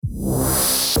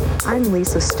I'm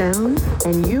Lisa Stone,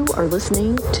 and you are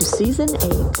listening to Season 8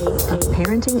 of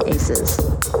Parenting Aces.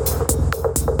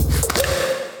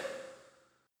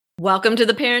 Welcome to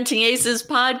the Parenting Aces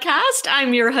podcast.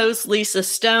 I'm your host, Lisa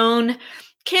Stone.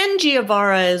 Ken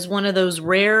Giavara is one of those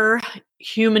rare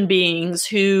human beings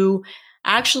who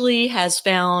actually has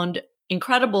found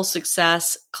incredible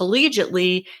success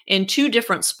collegiately in two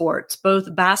different sports,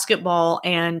 both basketball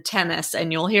and tennis.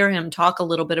 And you'll hear him talk a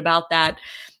little bit about that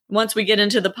once we get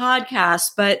into the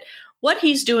podcast. But what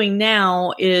he's doing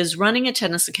now is running a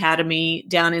tennis academy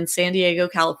down in San Diego,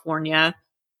 California.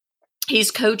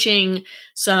 He's coaching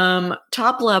some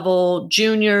top-level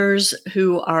juniors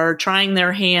who are trying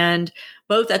their hand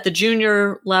both at the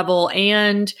junior level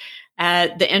and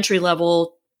at the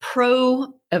entry-level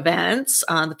pro events,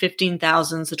 the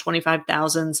 15,000s, the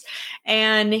 25,000s.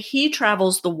 And he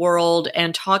travels the world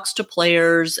and talks to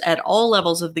players at all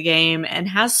levels of the game and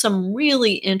has some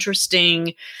really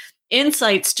interesting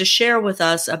insights to share with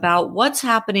us about what's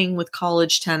happening with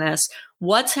college tennis,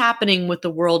 what's happening with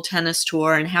the World Tennis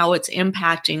Tour and how it's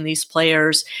impacting these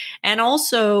players. And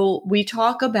also we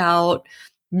talk about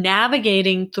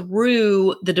navigating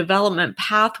through the development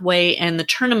pathway and the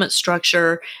tournament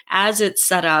structure as it's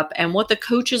set up and what the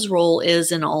coach's role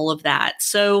is in all of that.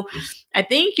 So I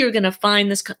think you're going to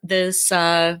find this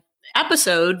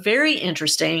episode very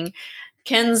interesting.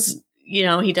 Ken's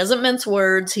he doesn't mince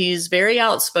words. He's very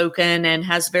outspoken and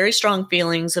has very strong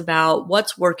feelings about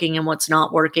what's working and what's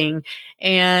not working.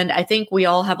 And I think we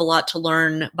all have a lot to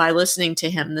learn by listening to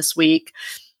him this week.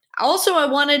 Also, I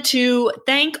wanted to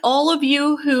thank all of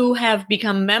you who have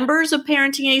become members of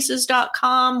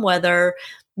parentingaces.com, whether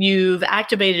you've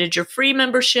activated your free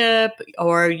membership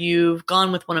or you've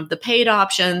gone with one of the paid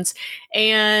options.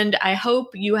 And I hope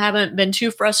you haven't been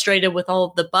too frustrated with all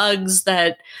of the bugs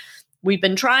that we've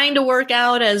been trying to work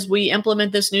out as we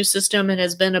implement this new system. It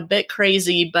has been a bit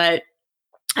crazy, but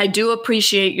I do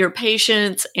appreciate your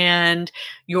patience and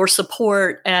your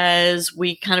support as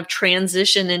we kind of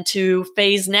transition into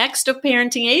phase next of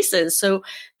Parenting Aces. So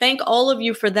thank all of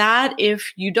you for that.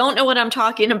 If you don't know what I'm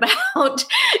talking about,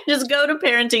 just go to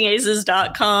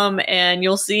parentingaces.com and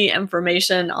you'll see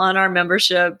information on our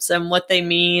memberships and what they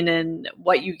mean and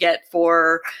what you get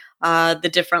for the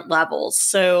different levels.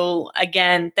 So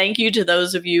again, thank you to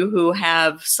those of you who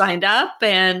have signed up.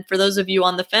 And for those of you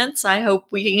on the fence, I hope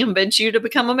we can convince you to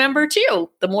become a member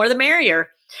too. The more the merrier.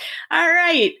 All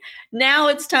right. Now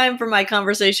it's time for my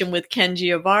conversation with Ken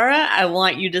Giavara. I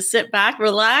want you to sit back,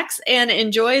 relax, and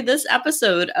enjoy this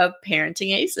episode of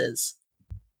Parenting Aces.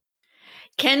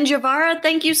 Ken Giavara,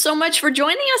 thank you so much for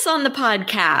joining us on the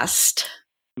podcast.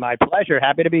 My pleasure.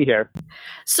 Happy to be here.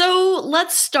 So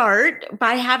let's start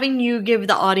by having you give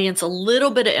the audience a little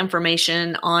bit of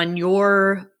information on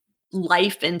your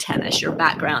life in tennis, your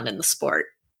background in the sport.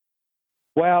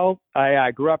 Well,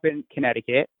 I grew up in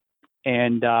Connecticut,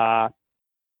 and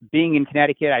being in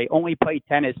Connecticut, I only played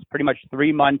tennis pretty much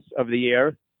 3 months of the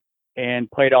year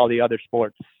and played all the other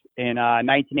sports. In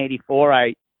 1984,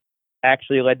 I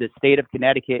actually led the state of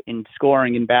Connecticut in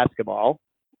scoring in basketball,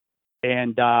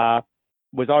 and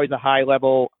was always a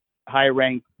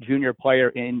high-ranked junior player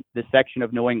in the section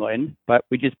of New England, but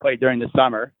we just played during the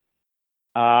summer.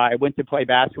 I went to play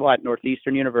basketball at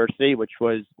Northeastern University, which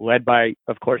was led by,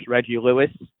 of course, Reggie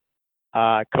Lewis.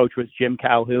 Coach was Jim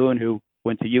Calhoun, who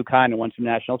went to UConn and won some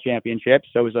national championships.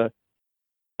 So it was a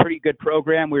pretty good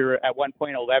program. We were at one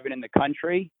point 11 in the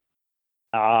country.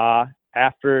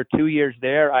 After 2 years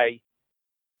there, I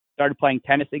started playing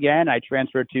tennis again. I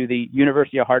transferred to the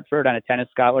University of Hartford on a tennis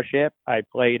scholarship. I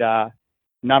played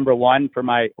number one for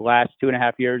my last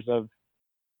 2.5 years of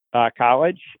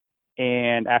college.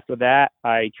 And after that,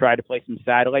 I tried to play some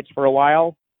satellites for a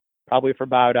while, probably for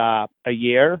about a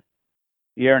year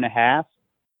and a half.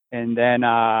 And then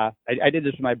I did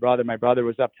this with my brother. My brother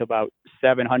was up to about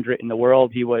 700 in the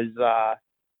world. He was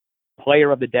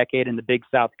player of the decade in the Big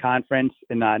South Conference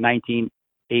in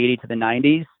 1980 to the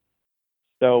 90s.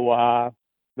 So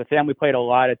the family played a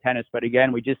lot of tennis, but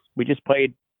again, we just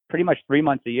played pretty much 3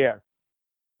 months a year.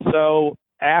 So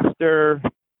after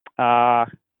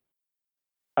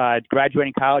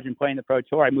graduating college and playing the Pro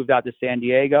Tour, I moved out to San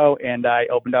Diego and I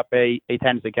opened up a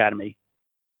tennis academy.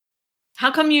 How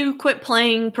come you quit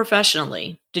playing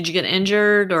professionally? Did you get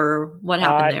injured or what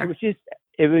happened there?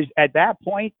 It was at that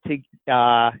point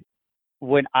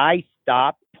when I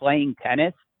stopped playing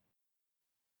tennis.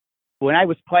 When I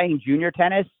was playing junior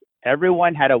tennis,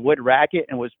 everyone had a wood racket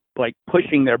and was like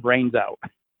pushing their brains out.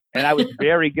 And I was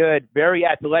very good, very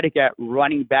athletic at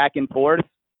running back and forth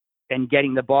and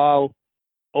getting the ball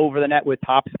over the net with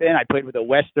topspin. I played with a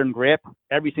Western grip.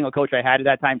 Every single coach I had at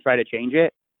that time tried to change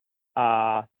it.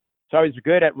 So I was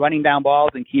good at running down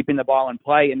balls and keeping the ball in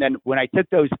play. And then when I took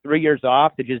those 3 years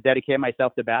off to just dedicate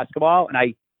myself to basketball and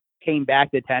I came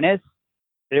back to tennis,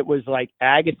 it was like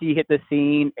Agassi hit the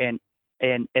scene, and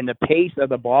the pace of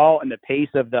the ball and the pace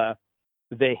of the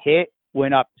hit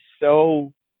went up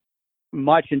so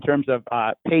much in terms of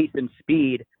pace and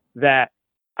speed that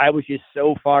I was just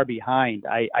so far behind.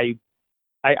 I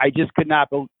just could not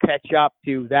catch up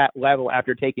to that level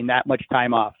after taking that much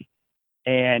time off.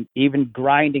 And even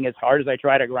grinding as hard as I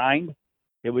try to grind,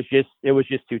 it was just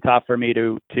too tough for me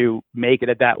to make it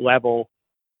at that level,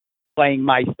 playing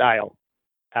my style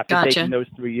after taking those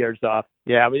 3 years off.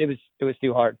 Yeah, it was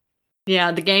too hard.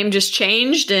 Yeah, the game just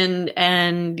changed,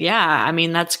 and yeah, I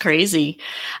mean, that's crazy.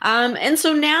 And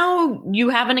so now you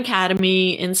have an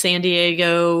academy in San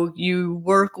Diego. You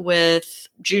work with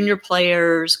junior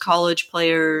players,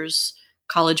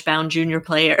 college-bound junior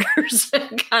players,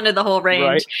 kind of the whole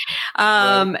range.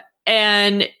 Right.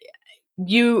 And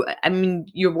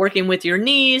you're working with your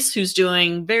niece who's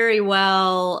doing very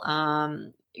well.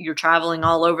 You're traveling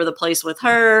all over the place with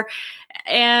her.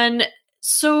 And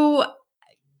so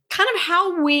kind of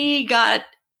how we got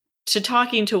to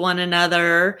talking to one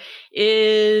another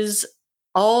is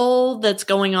all that's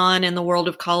going on in the world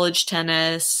of college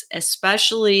tennis,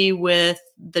 especially with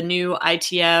the new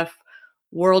ITF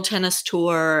World Tennis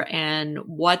Tour and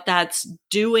what that's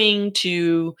doing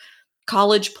to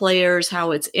college players,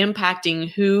 how it's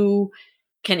impacting who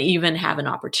can even have an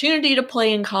opportunity to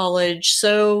play in college.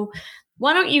 So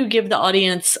why don't you give the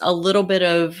audience a little bit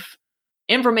of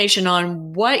information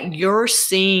on what you're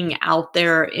seeing out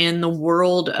there in the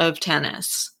world of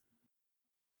tennis?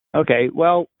 Okay.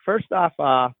 Well, first off,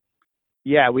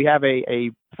 we have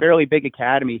a fairly big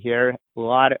academy here. A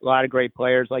lot of great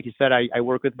players. Like you said, I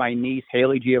work with my niece,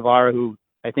 Haley Giavara, who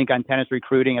I think on tennis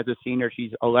recruiting as a senior,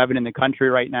 she's 11 in the country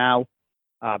right now.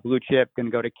 Blue chip, going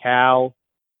to go to Cal.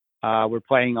 We're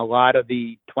playing a lot of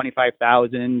the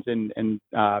 25,000s and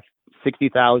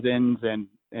 60,000s and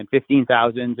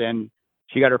 15,000s. And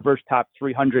she got her first top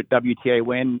 300 WTA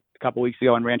win a couple weeks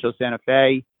ago in Rancho Santa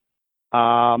Fe.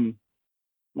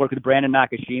 Worked with Brandon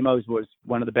Nakashima, who was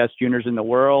one of the best juniors in the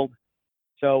world.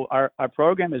 So our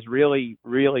program is really,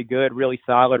 really good, really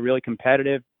solid, really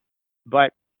competitive.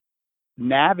 But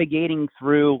navigating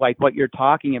through like what you're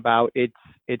talking about, it's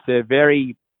a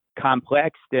very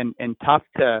complex and tough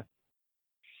to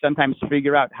sometimes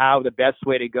figure out how the best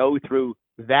way to go through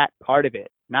that part of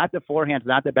it. Not the forehands,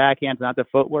 not the backhands, not the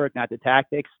footwork, not the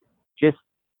tactics, just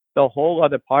the whole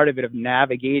other part of it of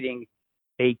navigating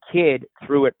a kid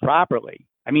through it properly.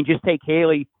 I mean, just take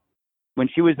Haley. When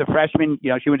she was a freshman,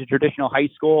 she went to traditional high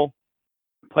school,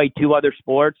 played 2 other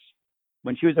sports.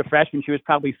 When she was a freshman, she was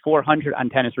probably 400 on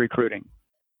tennis recruiting.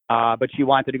 But she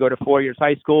wanted to go to 4 years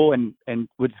high school and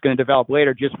was going to develop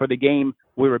later just for the game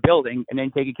we were building. And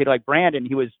then take a kid like Brandon,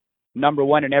 he was number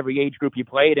 1 in every age group he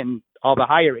played and all the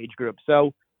higher age groups.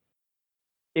 So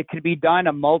it could be done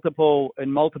in multiple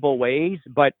ways,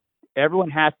 but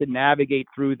everyone has to navigate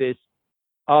through this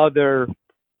other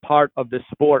part of the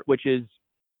sport, which is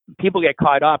people get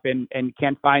caught up and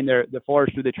can't find the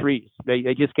forest through the trees.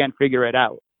 They just can't figure it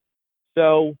out.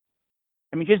 So,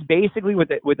 I mean, just basically with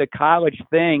the college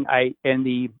thing, and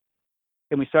we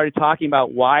started talking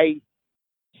about why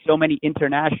so many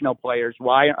international players,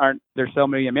 why aren't there so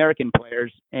many American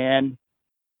players, and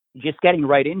just getting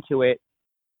right into it.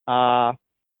 The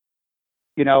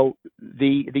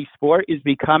sport is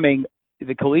becoming,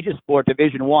 the collegiate sport,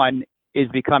 Division I, is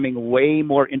becoming way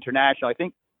more international. I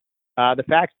think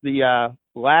last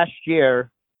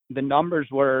year, the numbers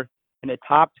were in the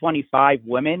top 25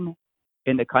 women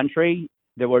in the country,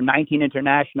 there were 19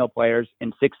 international players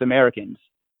and 6 Americans.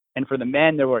 And for the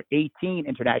men, there were 18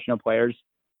 international players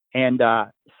and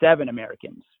 7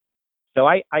 Americans. So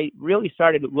I really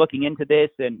started looking into this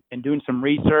and doing some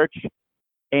research.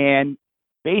 And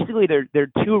basically, there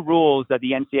are 2 rules that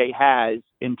the NCAA has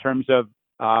in terms of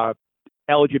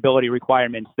eligibility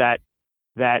requirements that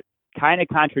kind of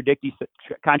contradict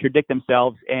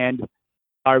themselves and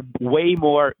are way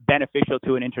more beneficial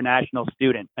to an international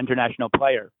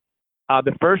player.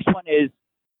 The first one is,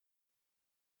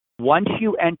 once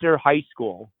you enter high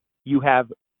school, you have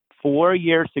 4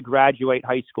 years to graduate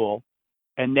high school.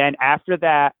 And then after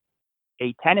that,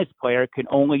 a tennis player can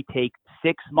only take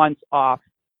 6 months off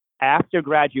after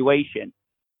graduation.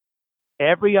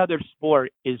 Every other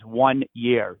sport is 1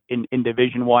 year in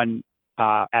Division I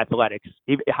athletics.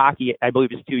 Even hockey, I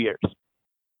believe, is 2 years.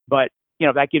 But,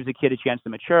 that gives a kid a chance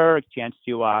to mature, a chance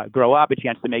to grow up, a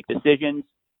chance to make decisions.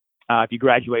 If you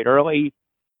graduate early,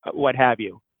 what have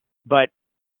you. But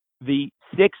the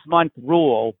 6-month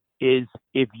rule is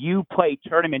if you play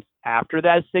tournaments after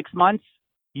that 6 months,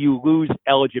 you lose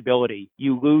eligibility.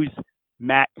 You lose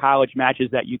college matches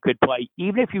that you could play,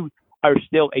 even if you are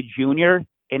still a junior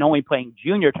and only playing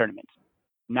junior tournaments,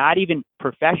 not even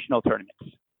professional tournaments.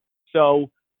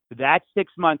 So that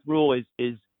 6-month rule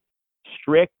is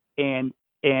strict, and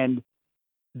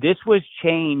this was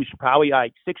changed probably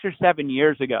like 6 or 7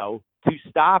 years ago to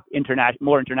stop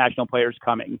more international players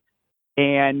coming.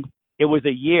 And it was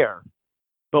a year.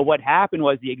 But what happened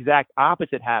was the exact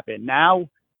opposite happened. Now,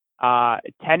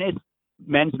 tennis,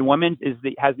 men's and women's,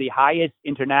 has the highest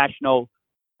international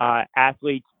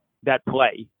athletes that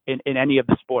play in any of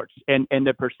the sports. And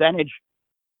the percentage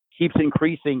keeps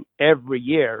increasing every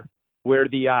year, where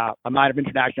the amount of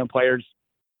international players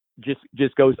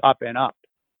just goes up and up.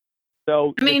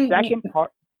 So I mean, the second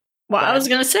part. Well, I was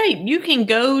going to say, you can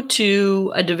go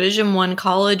to a Division I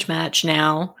college match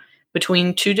now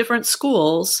between two different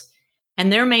schools,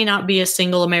 and there may not be a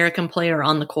single American player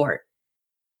on the court.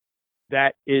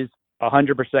 That is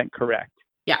 100% correct.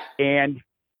 Yeah. And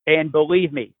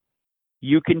believe me,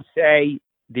 you can say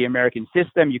the American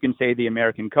system, you can say the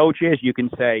American coaches, you can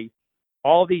say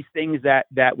all these things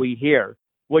that we hear,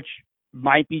 which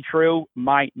might be true,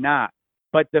 might not.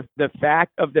 But the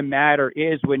fact of the matter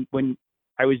is, when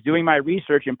I was doing my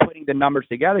research and putting the numbers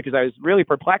together, because I was really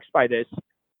perplexed by this,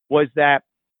 was that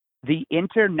the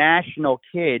international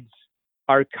kids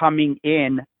are coming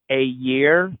in a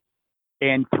year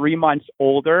and 3 months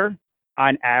older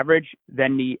on average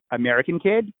than the American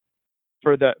kid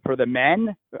for the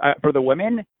men, for the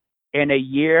women, and a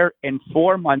year and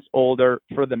 4 months older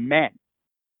for the men.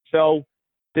 So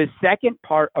the second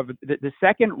part of the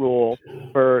second rule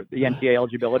for the NCAA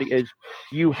eligibility is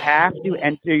you have to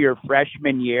enter your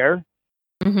freshman year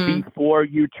before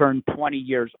you turn 20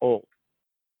 years old.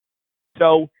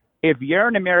 So if you're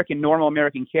an normal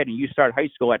American kid and you start high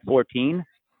school at 14,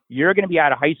 you're going to be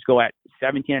out of high school at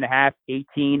 17 and a half,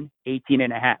 18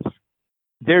 and a half.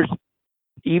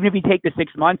 Even if you take the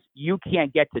 6 months, you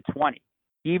can't get to 20.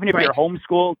 Even if you're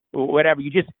homeschooled or whatever,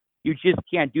 you just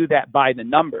can't do that by the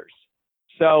numbers.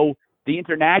 So the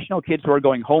international kids who are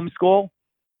going homeschool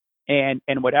and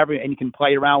whatever, and you can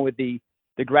play around with the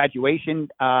graduation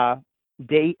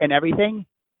date and everything,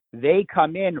 they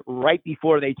come in right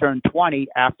before they turn 20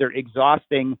 after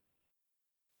exhausting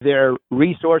their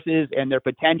resources and their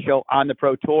potential on the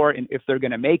Pro Tour, and if they're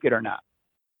going to make it or not.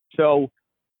 So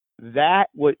that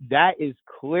is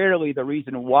clearly the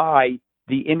reason why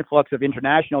the influx of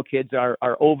international kids are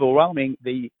overwhelming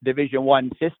the Division I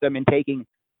system and taking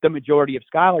the majority of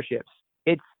scholarships.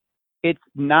 It's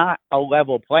not a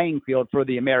level playing field for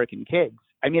the American kids.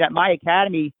 I mean, at my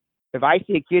academy, if I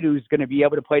see a kid who's going to be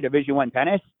able to play Division I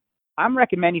tennis, I'm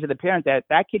recommending to the parent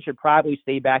that kid should probably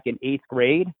stay back in 8th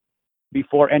grade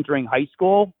before entering high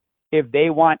school if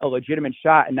they want a legitimate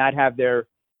shot and not have their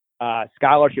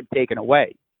scholarship taken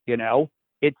away. You know,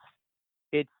 it's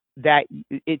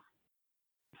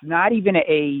not even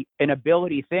an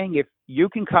ability thing. If you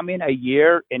can come in a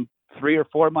year and 3 or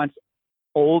 4 months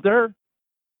older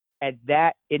at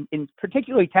that, in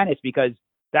particularly tennis, because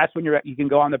that's when you can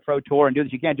go on the Pro Tour and do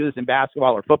this. You can't do this in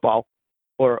basketball or football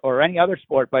or any other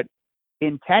sport, but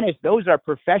in tennis, those are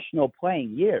professional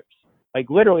playing years, like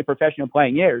literally professional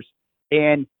playing years.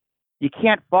 And you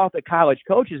can't fault the college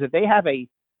coaches if they have a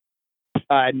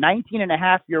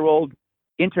 19-and-a-half-year-old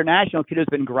international kid who's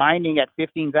been grinding at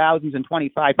 15,000s and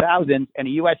 25,000s, and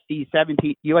a USCA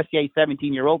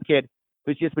 17-year-old kid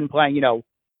who's just been playing,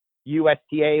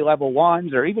 USTA level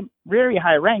ones or even very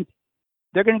high ranked.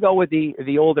 They're going to go with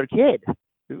the older kid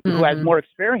who has more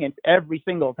experience every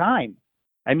single time.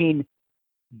 I mean,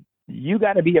 you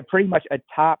got to be pretty much a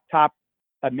top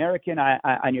American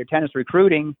on your tennis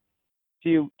recruiting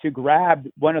to grab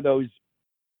one of those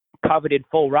coveted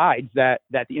full rides that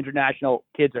the international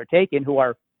kids are taking who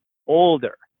are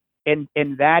older. And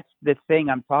that's the thing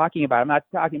I'm talking about. I'm not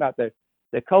talking about the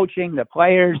coaching, the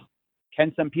players.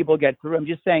 Can some people get through? I'm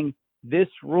just saying this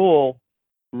rule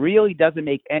really doesn't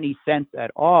make any sense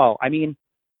at all. I mean,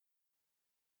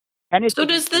 tennis. So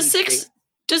does the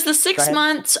 6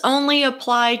 months only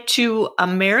apply to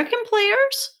American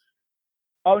players?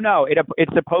 Oh no,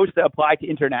 it's supposed to apply to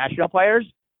international players,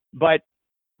 but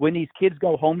when these kids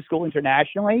go homeschool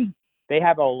internationally, they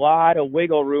have a lot of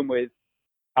wiggle room with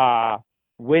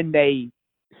when they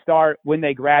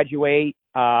graduate.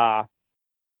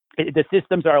 The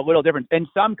systems are a little different. And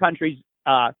some countries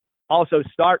also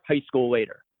start high school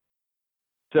later.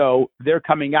 So they're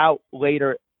coming out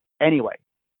later anyway.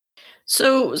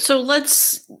 So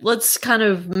let's kind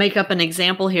of make up an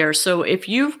example here. So if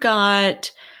you've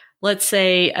got, let's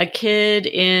say, a kid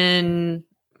in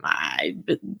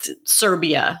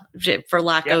Serbia, for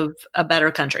lack of a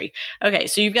better country. Okay,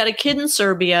 so you've got a kid in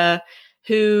Serbia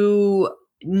who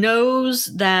knows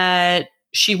that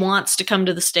she wants to come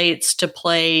to the States to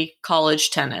play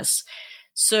college tennis.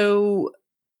 So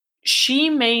she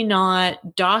may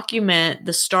not document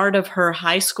the start of her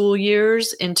high school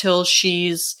years until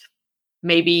she's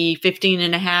maybe 15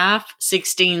 and a half,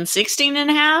 16 and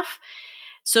a half.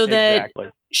 So that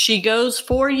she goes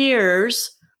 4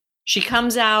 years, she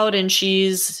comes out and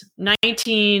she's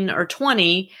 19 or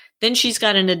 20. Then she's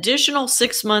got an additional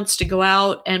 6 months to go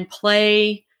out and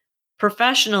play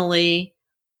professionally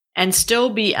and still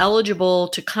be eligible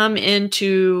to come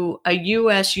into a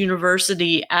U.S.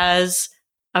 university as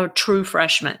a true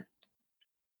freshman.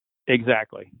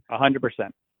 Exactly.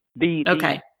 100%. The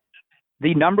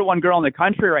number one girl in the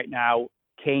country right now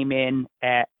came in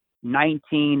at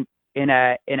 19 and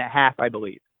a half, I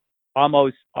believe.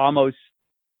 Almost 20.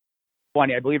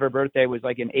 I believe her birthday was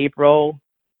like in April,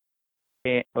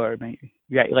 or maybe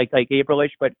like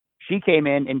April-ish. But she came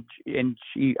in and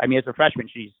she, I mean, as a freshman,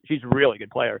 she's a really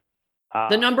good player.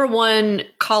 The number one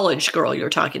college girl you're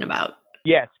talking about.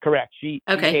 Yes, correct. She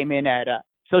came in at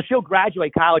so she'll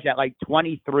graduate college at like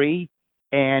 23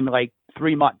 and like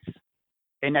 3 months,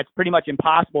 and that's pretty much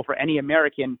impossible for any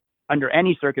American under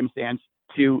any circumstance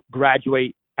to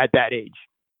graduate at that age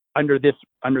under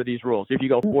these rules. If you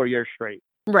go 4 years straight,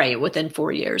 right, within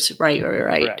 4 years, right.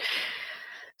 Correct.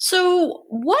 So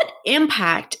what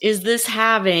impact is this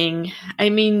having? I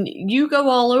mean, you go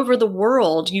all over the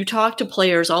world. You talk to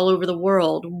players all over the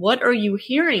world. What are you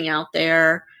hearing out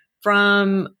there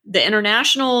from the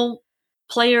international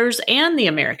players and the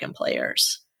American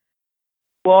players?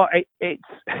 Well,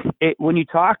 when you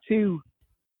talk to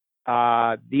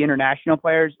the international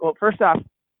players, well, first off,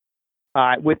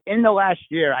 within the last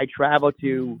year, I traveled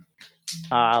to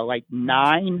like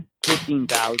 9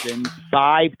 15,000,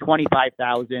 5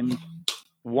 25,000,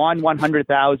 1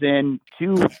 100,000,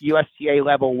 2 USTA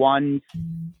level ones,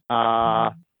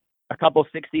 a couple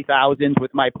 60,000s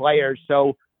with my players.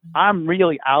 So I'm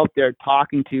really out there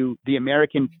talking to the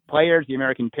American players, the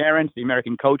American parents, the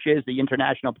American coaches, the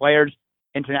international players,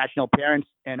 international parents,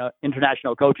 and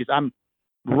international coaches.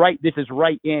 This is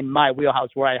right in my wheelhouse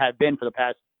where I have been for the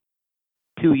past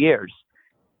 2 years.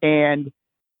 And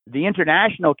the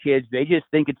international kids, they just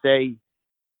think it's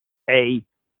a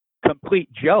complete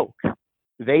joke.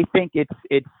 They think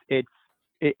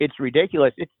it's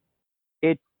ridiculous.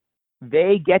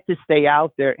 They get to stay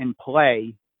out there and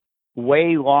play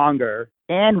way longer,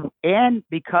 and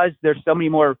because there's so many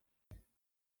more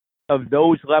of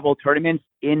those level tournaments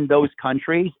in those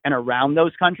countries and around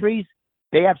those countries,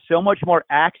 they have so much more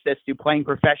access to playing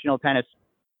professional tennis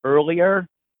earlier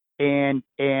and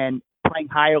playing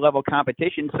higher level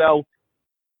competition. So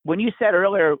when you said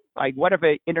earlier, like, what if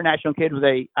an international kid with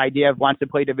a idea of wants to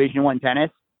play Division I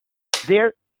tennis?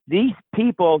 These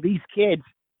kids,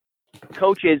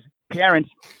 coaches, parents,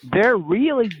 they're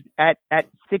really at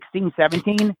 16,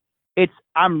 17.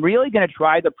 I'm really going to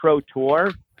try the pro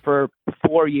tour for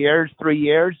 4 years, 3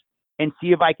 years, and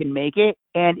see if I can make it.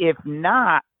 And if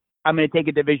not, I'm going to take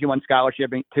a Division I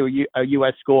scholarship to a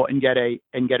U.S. school and get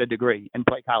a degree and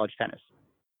play college tennis.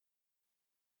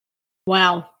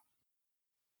 Wow.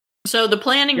 So the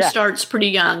planning starts pretty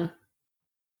young.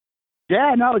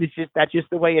 Yeah, no, that's just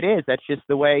the way it is. That's just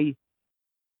the way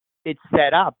it's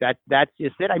set up. That's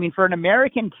just it. I mean, for an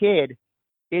American kid,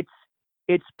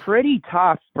 it's pretty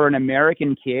tough for an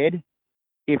American kid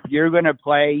if you're going to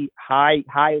play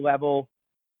high level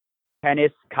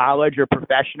tennis, college or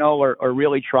professional, or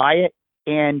really try it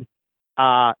and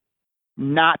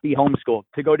not be homeschooled,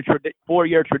 to go to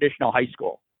 4-year traditional high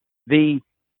school. The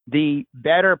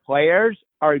better players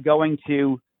are going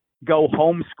to go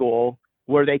homeschool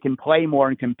where they can play more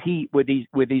and compete with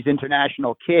these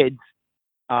international kids.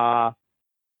 And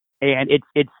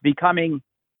it's becoming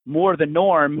more the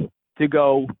norm to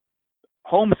go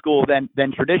homeschool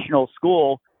than traditional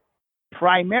school.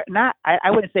 I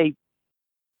wouldn't say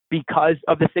because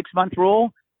of the 6-month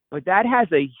rule, but that has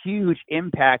a huge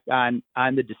impact on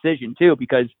the decision too,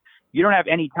 because you don't have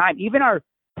any time. Even our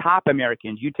top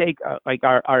Americans, you take like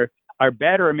our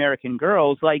better American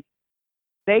girls, like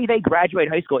say they graduate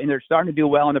high school and they're starting to do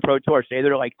well on the pro tour. Say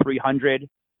they're like 300,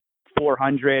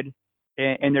 400,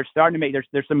 and they're starting to make.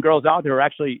 There's some girls out there who are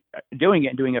actually doing it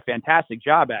and doing a fantastic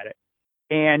job at it.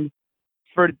 And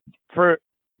for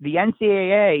the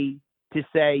NCAA to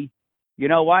say, you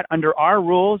know what, under our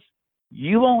rules,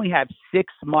 you only have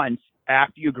 6 months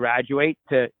after you graduate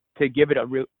to give it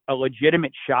a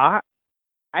legitimate shot.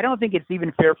 I don't think it's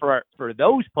even fair for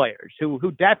those players who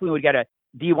definitely would get a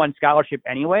D1 scholarship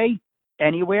anyway,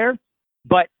 anywhere.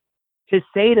 But to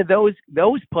say to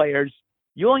those players,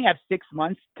 you only have 6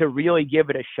 months to really give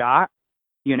it a shot,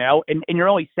 and you're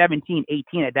only 17,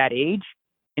 18 at that age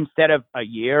instead of a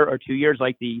year or 2 years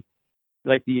like the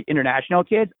international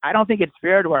kids. I don't think it's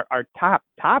fair to our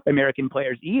top American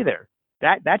players either.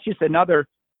 That's just another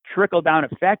trickle down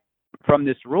effect from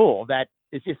this rule that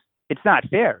it's not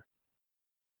fair.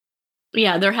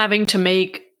 Yeah, they're having to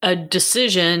make a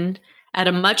decision at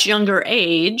a much younger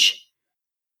age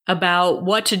about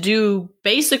what to do,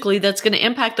 basically, that's going to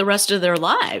impact the rest of their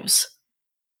lives.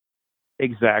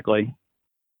 Exactly.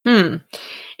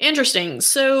 Interesting.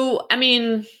 So, I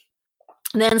mean,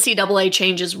 the NCAA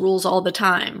changes rules all the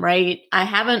time, right? I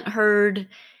haven't heard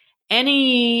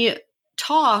any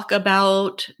talk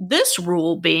about this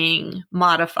rule being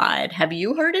modified. Have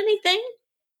you heard anything?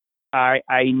 I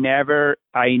never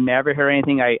hear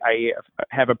anything. I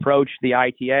have approached the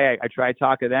ITA. I try to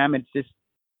talk to them. It's just,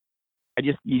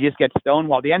 you just get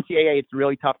stonewalled. The NCAA, it's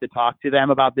really tough to talk to them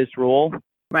about this rule.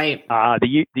 Right.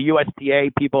 The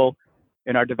USTA people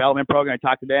in our development program, I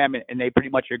talk to them and they pretty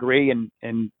much agree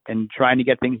and trying to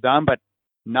get things done, but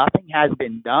nothing has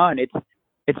been done.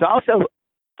 It's also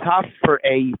tough for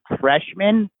a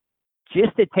freshman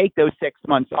just to take those 6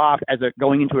 months off as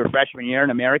going into a freshman year in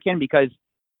American, because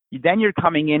then you're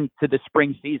coming into the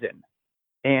spring season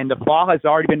and the fall has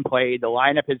already been played. The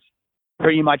lineup has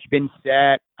pretty much been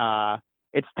set.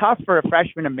 It's tough for a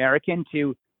freshman American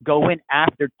to go in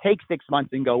take 6 months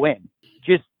and go in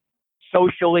just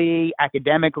socially,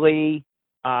 academically,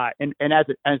 and as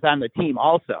on the team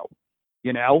also,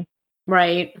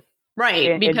 Right.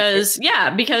 Because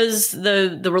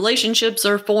the relationships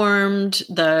are formed.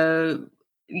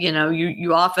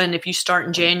 You often, if you start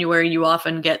in January, you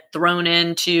often get thrown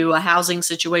into a housing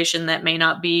situation that may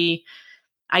not be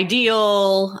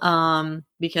ideal,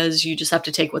 because you just have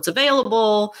to take what's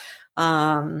available.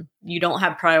 You don't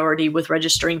have priority with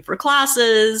registering for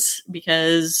classes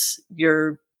because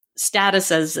your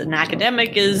status as an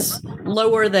academic is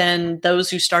lower than those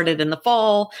who started in the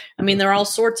fall. I mean, there are all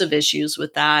sorts of issues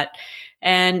with that.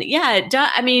 And yeah, it does.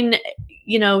 I mean,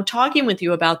 talking with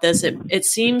you about this, it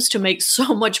seems to make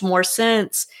so much more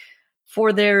sense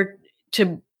for there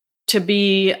to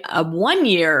be a 1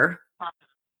 year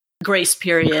grace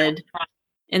period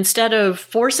instead of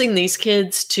forcing these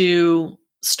kids to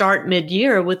start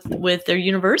mid-year with their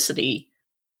university.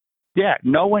 Yeah,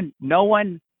 no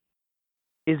one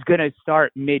is going to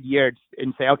start mid-year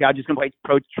and say, okay, I'm just going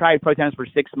to try pro tennis for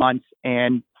 6 months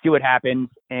and see what happens,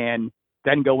 and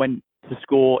then go into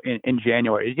school in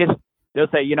January. They'll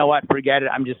say, you know what, forget it.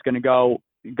 I'm just going to go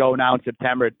now in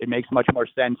September. It makes much more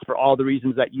sense for all the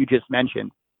reasons that you just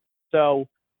mentioned. So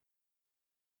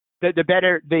the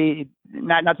better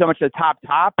not so much the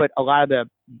top, but a lot of the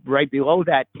right below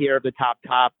that tier of the top,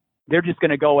 they're just going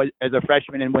to go as a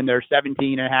freshman, and when they're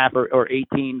 17 and a half or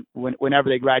 18, whenever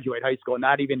they graduate high school,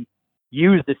 not even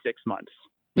use the 6 months,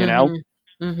 know?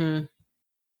 Mm-hmm.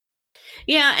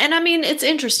 Yeah. And I mean, it's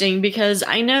interesting because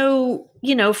I know,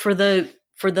 for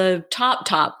the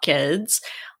top kids,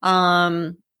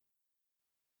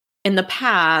 in the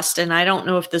past, and I don't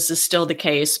know if this is still the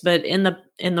case, but in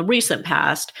the recent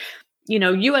past,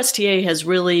 USTA has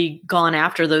really gone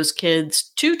after those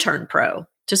kids to turn pro,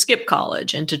 to skip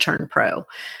college and to turn pro.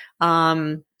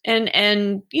 And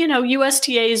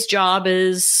USTA's job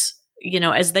is,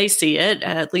 as they see it,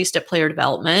 at least at player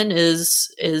development,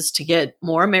 is to get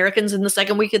more Americans in the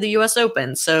second week of the US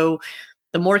Open. So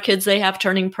the more kids they have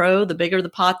turning pro, the bigger the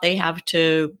pot they have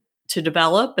to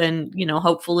develop. And,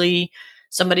 hopefully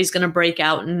somebody's going to break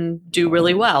out and do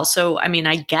really well. So, I mean,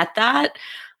 I get that.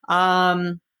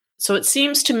 So it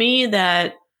seems to me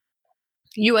that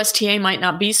USTA might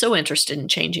not be so interested in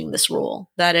changing this rule,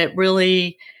 that it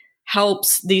really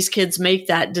helps these kids make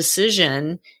that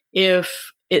decision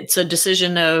if it's a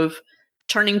decision of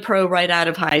turning pro right out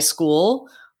of high school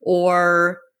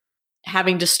or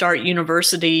having to start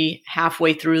university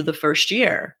halfway through the first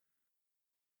year.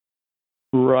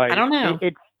 Right. I don't know.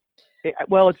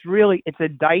 It's a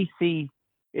dicey,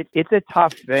 it's a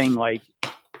tough thing. I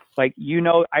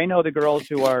know the girls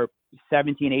who are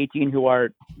 17, 18 who are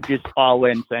just all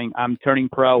in saying, I'm turning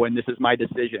pro and this is my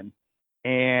decision.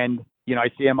 And, I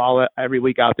see them every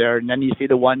week out there. And then you see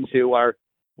the ones who are,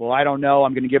 well, I don't know,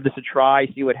 I'm going to give this a try,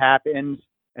 see what happens,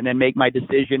 and then make my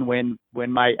decision when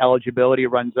my eligibility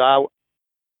runs out.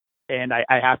 And I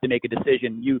have to make a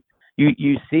decision. You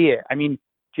see it. I mean,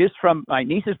 just from my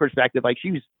niece's perspective,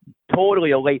 she was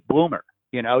totally a late bloomer.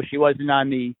 She wasn't on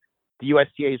the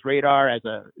USTA's radar as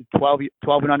a 12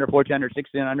 and under, 14 under,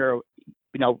 16 under,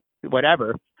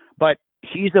 whatever. But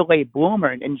she's a late bloomer,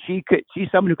 and she's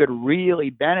someone who could really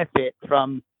benefit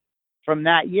from from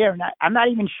that year. And I'm not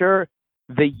even sure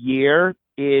the year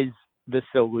is the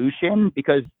solution,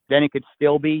 because then it could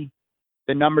still be,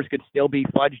 the numbers could still be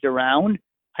fudged around.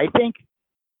 I think,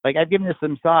 like, I've given this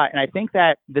some thought, and I think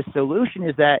that the solution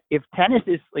is that if tennis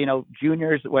is,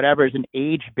 juniors, whatever, is an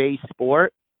age-based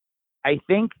sport, I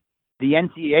think the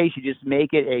NCAA should just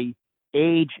make it a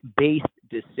age-based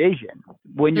decision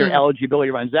when your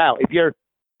eligibility runs out. If you're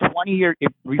 20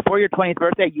 before your 20th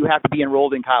birthday, you have to be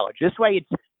enrolled in college. This way,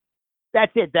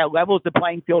 that's it. That levels the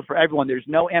playing field for everyone. There's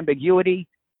no ambiguity.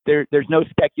 There's no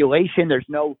speculation. There's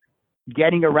no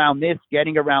getting around this,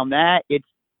 getting around that. It's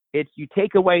you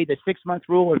take away the 6-month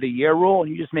rule or the year rule,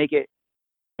 and you just make it,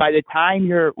 by the time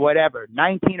you're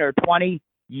 19 or 20,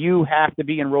 you have to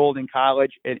be enrolled in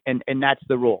college, and that's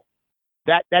the rule.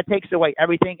 That takes away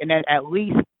everything, and then at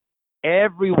least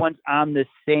everyone's on the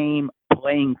same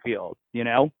playing field,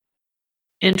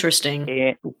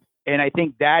 Interesting. And I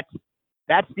think that's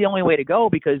the only way to go,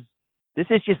 because this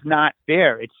is just not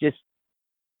fair. It's just,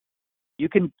 you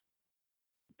can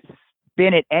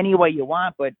spin it any way you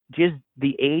want, but just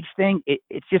the age thing,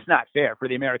 it's just not fair for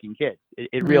the American kids.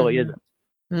 It really isn't.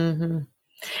 Mm-hmm.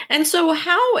 And so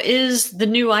how is the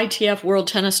new ITF World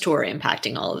Tennis Tour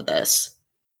impacting all of this?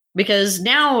 Because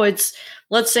now it's,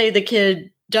 let's say the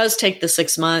kid does take the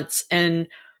 6 months and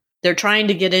they're trying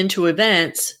to get into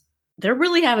events. They're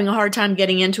really having a hard time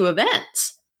getting into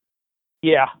events.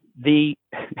 Yeah. The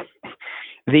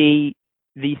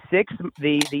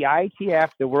ITF,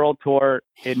 the World Tour,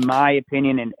 in my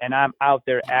opinion, and I'm out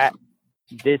there at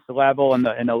this level and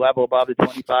the level above the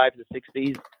 25s, the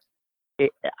 60s,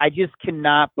 I just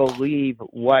cannot believe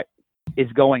what is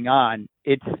going on.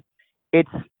 It's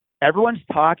everyone's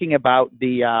talking about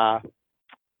the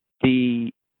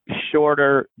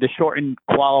shortened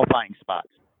qualifying spots,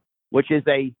 which is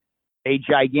a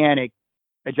gigantic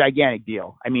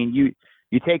deal. I mean,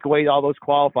 you take away all those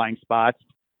qualifying spots,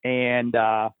 and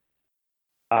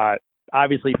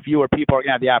obviously fewer people are going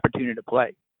to have the opportunity to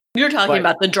play. You're talking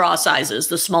about the draw sizes,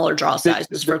 the smaller draw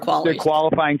sizes for quality. The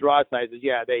qualifying draw sizes,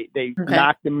 yeah, they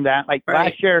knocked them down. Like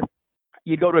last year,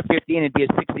 you'd go to a 15, it'd be a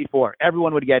 64.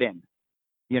 Everyone would get in,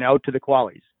 to the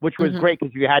qualies, which was great,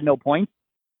 because if you had no points,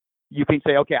 you can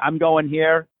say, okay, I'm going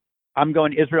here, I'm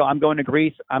going to Israel, I'm going to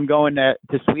Greece, I'm going to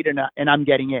Sweden, and I'm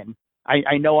getting in.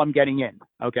 I know I'm getting in.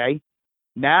 Okay.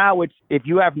 Now if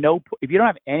you don't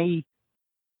have any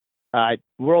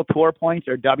World Tour points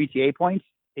or WTA points,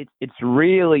 it's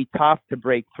really tough to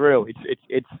break through.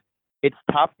 It's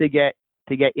tough to get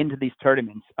into these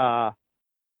tournaments.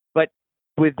 But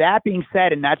with that being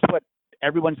said, and that's what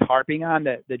everyone's harping on,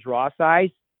 the draw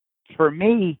size. For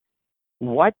me,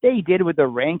 what they did with the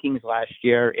rankings last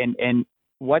year, and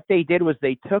what they did was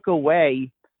they took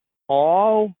away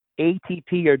all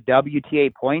ATP or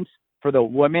WTA points for the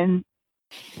women,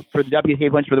 for the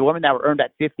WTA points for the women that were earned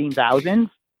at 15,000,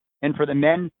 and for the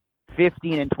men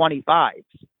 15 and 25s.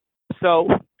 So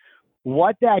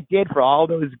what that did for all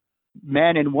those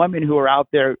men and women who are out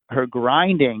there who are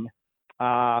grinding, so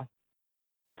I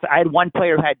had one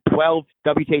player who had 12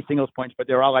 WTA singles points, but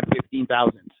they're all at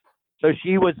 15,000. So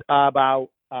she was about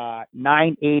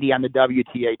 980 on the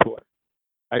WTA tour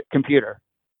computer.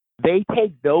 They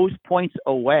take those points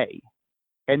away,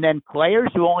 and then players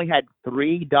who only had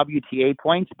 3 WTA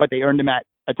points, but they earned them at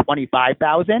a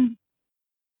 25,000,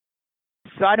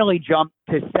 suddenly jump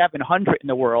to 700 in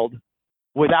the world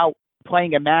without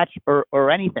playing a match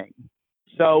or anything.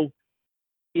 So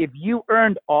if you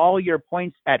earned all your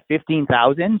points at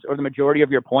 15,000 or the majority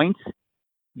of your points,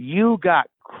 you got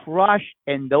crushed.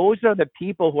 And those are the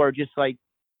people who are just like,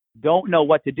 don't know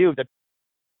what to do.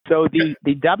 So the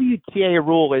WTA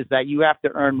rule is that you have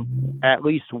to earn at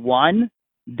least 1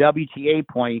 WTA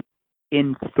point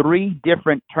in 3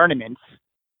 different tournaments,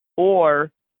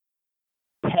 or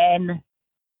 10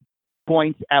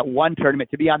 points at 1 tournament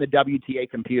to be on the WTA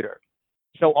computer.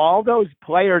 So all those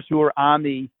players who were on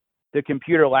the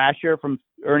computer last year from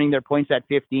earning their points at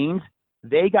 15s,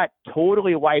 they got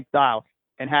totally wiped off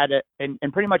and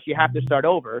and pretty much you have to start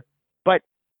over. But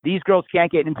these girls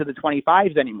can't get into the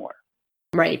 25s anymore.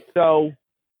 Right. So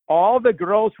all the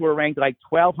girls who were ranked like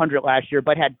 1,200 last year,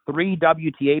 but had 3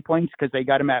 WTA points because they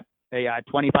got them at a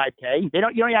 25K. You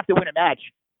don't have to win a match.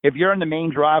 If you're in the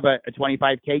main draw of a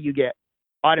 25K, you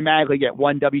automatically get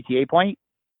 1 WTA point.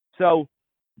 So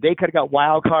they could have got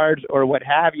wild cards or what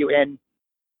have you. And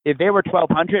if they were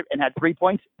 1,200 and had 3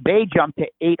 points, they jumped to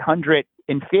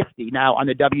 850 now on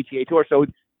the WTA tour. So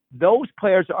those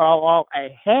players are all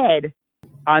ahead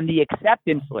on the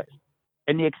acceptance list.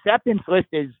 And the acceptance list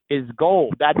is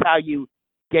gold. That's how you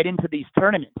get into these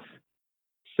tournaments.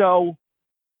 So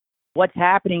what's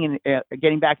happening, and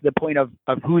getting back to the point of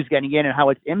who's getting in and how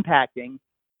it's impacting,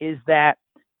 is that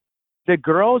the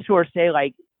girls who are, say,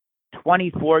 like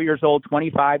 24 years old,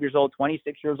 25 years old,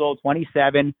 26 years old,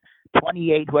 27,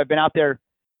 28, who have been out there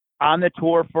on the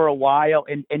tour for a while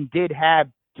and did have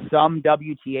some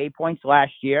WTA points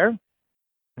last year,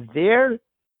 they're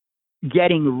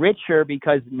getting richer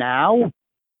because now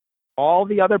all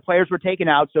the other players were taken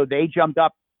out, so they jumped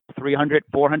up 300,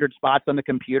 400 spots on the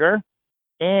computer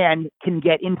and can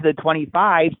get into the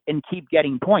 25s and keep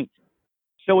getting points.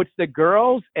 So it's the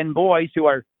girls and boys who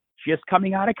are just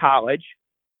coming out of college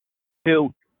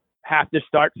who have to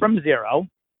start from zero.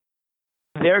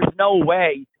 There's no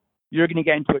way you're going to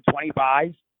get into a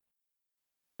 25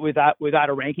 without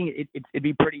a ranking. It'd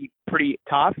be pretty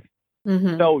tough.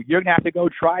 Mm-hmm. So you're going to have to go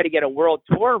try to get a world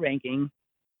tour ranking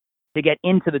to get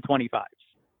into the 25s.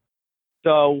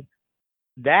 So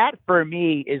that for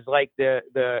me is like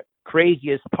the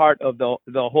craziest part of the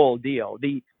whole deal.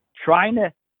 The trying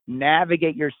to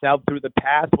navigate yourself through the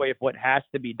pathway of what has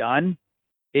to be done.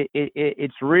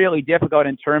 It's really difficult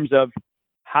in terms of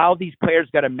how these players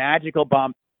got a magical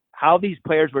bump, how these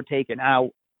players were taken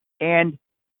out. And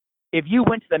if you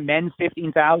went to the men's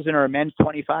 15,000 or a men's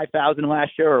 25,000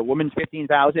 last year or a women's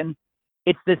 15,000,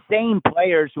 it's the same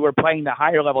players who are playing the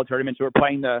higher level tournaments who are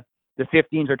playing the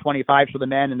 15s or 25s for the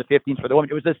men and the 15s for the women.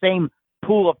 It was the same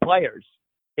pool of players.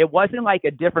 It wasn't like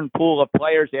a different pool of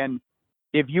players. And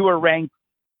if you were ranked,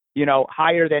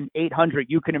 higher than 800,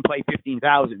 you couldn't play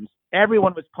 15,000s.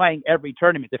 Everyone was playing every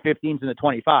tournament, the 15s and the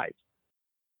 25s.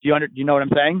 Do you know what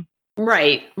I'm saying?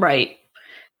 Right.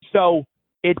 So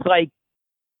it's like,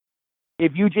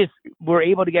 if you just were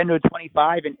able to get into a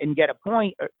 25 and get a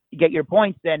point, or get your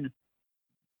points, then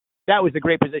that was a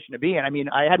great position to be in. I mean,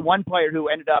 I had one player who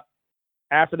ended up,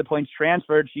 after the points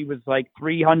transferred, she was like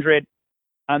 300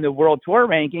 on the world tour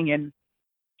ranking, and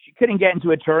she couldn't get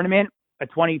into a tournament, a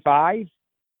 25,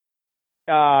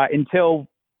 until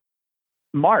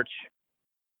March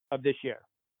of this year.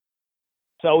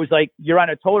 So it was like you're on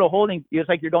a total holding. It's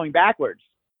like you're going backwards.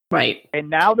 Right. And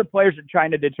now the players are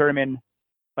trying to determine,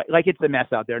 like it's a mess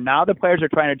out there. Now the players are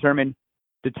trying to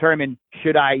determine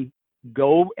should I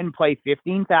go and play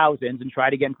 15,000s and try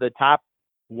to get into the top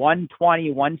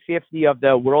 120, 150 of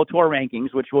the World Tour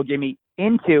rankings, which will get me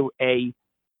into a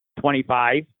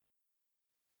 25,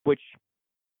 which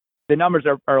the numbers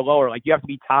are lower. Like you have to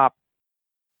be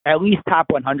at least top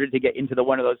 100 to get into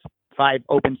one of those 5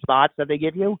 open spots that they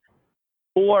give you.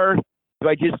 Or do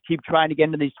I just keep trying to get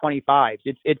into these 25s?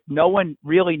 It's no one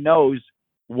really knows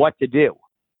what to do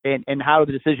and how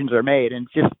the decisions are made. And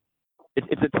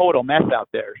it's a total mess out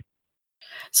there.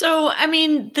 So, I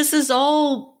mean, this is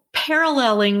all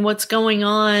paralleling what's going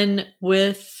on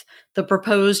with the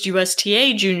proposed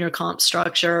USTA junior comp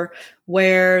structure,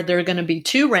 where there are going to be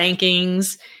 2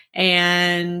 rankings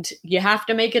and you have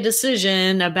to make a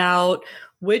decision about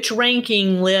which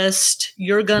ranking list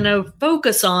you're going to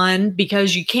focus on,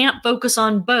 because you can't focus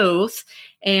on both.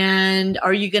 And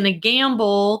are you going to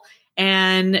gamble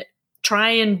and try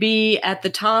and be at the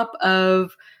top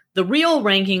of the real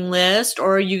ranking list,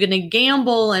 or are you going to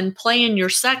gamble and play in your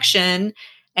section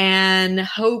and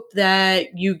hope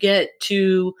that you get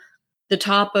to the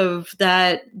top of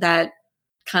that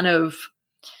kind of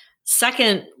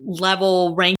second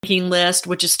level ranking list,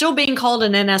 which is still being called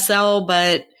an NSL,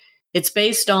 but it's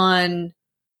based on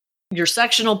your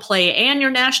sectional play and your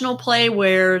national play,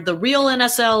 where the real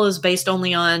NSL is based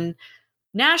only on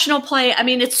national play. I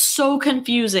mean, it's so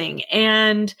confusing.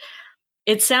 And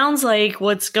it sounds like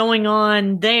what's going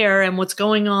on there and what's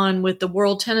going on with the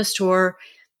World Tennis Tour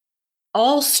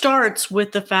all starts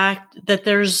with the fact that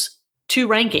there's 2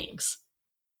 rankings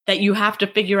that you have to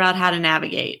figure out how to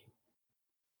navigate.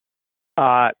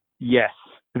 Yes.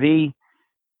 The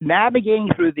navigating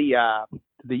through the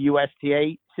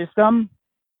USTA system,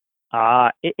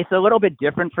 it's a little bit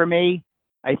different for me.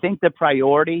 I think the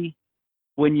priority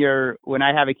when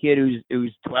I have a kid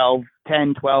who's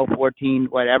 10, 12, 14,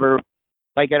 whatever,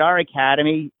 like at our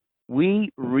academy, we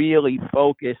really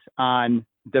focus on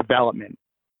development,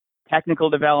 technical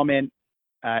development,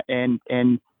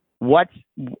 and what's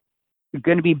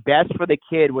going to be best for the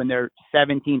kid when they're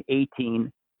 17,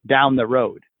 18 down the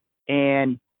road.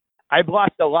 And I've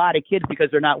lost a lot of kids because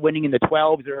they're not winning in the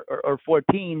 12s or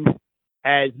 14s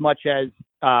as much as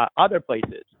other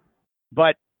places.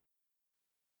 But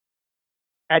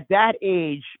at that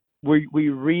age,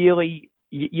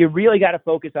 you really got to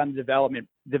focus on the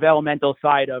developmental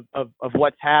side of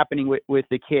what's happening with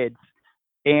the kids.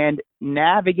 And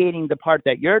navigating the part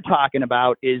that you're talking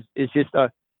about is just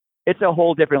it's a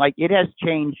whole different, like it has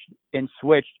changed and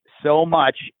switched so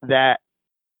much that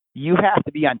you have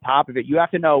to be on top of it. You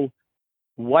have to know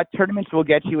what tournaments will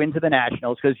get you into the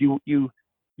nationals, because you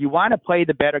want to play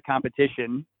the better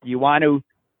competition. You want to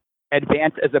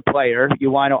advance as a player.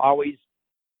 You want to always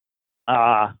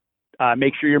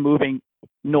make sure you're moving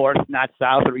north, not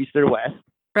south or east or west.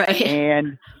 Right.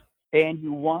 And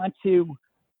you want to,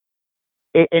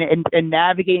 and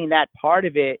navigating that part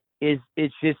of it is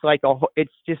just like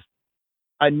it's just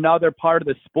another part of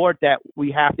the sport that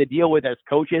we have to deal with as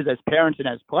coaches, as parents, and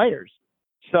as players.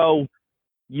 So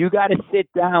you got to sit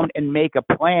down and make a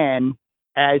plan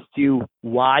as to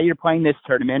why you're playing this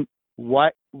tournament,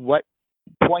 what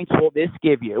points will this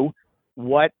give you,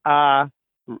 what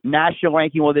national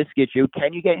ranking will this get you,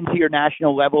 can you get into your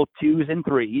national level 2s and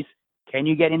 3s, can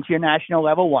you get into your national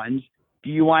level 1s, do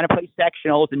you want to play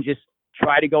sectionals and just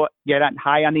try to get on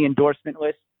high on the endorsement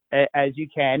list as you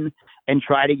can and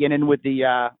try to get in with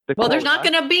the well, there's not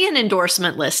going to be an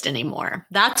endorsement list anymore.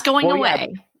 That's going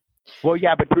away. But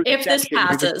if this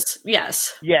passes,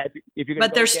 yes. Yeah, if you're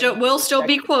but there will still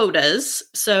be quotas.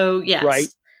 So yes, right.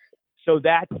 So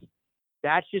that's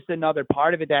just another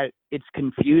part of it that it's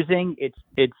confusing. It's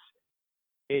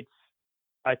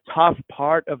a tough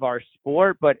part of our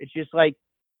sport, but it's just like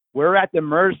we're at the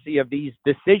mercy of these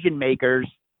decision makers,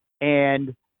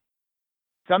 and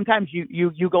sometimes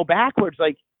you go backwards.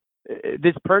 Like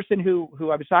this person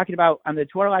who I was talking about on the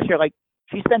tour last year, like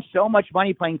she spent so much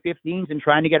money playing 15s and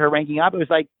trying to get her ranking up. It was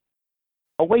like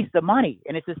a waste of money.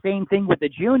 And it's the same thing with the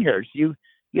juniors. You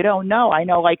don't know. I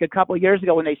know like a couple of years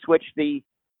ago when they switched the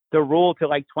rule to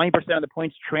like 20% of the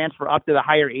points transfer up to the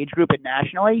higher age group and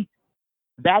nationally,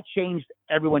 that changed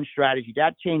everyone's strategy.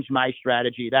 That changed my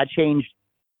strategy. That changed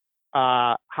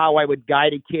how I would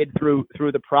guide a kid through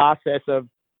the process of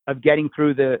getting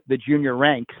through the junior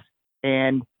ranks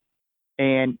and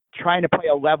trying to play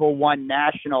a level 1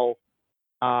 national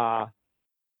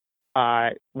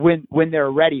when they're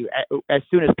ready as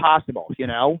soon as possible. You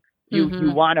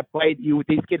want to play.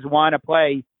 These kids want to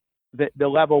play the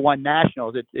level 1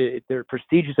 nationals. They're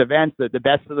prestigious events. The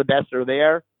best of the best are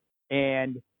there,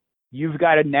 and you've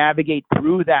got to navigate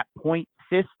through that point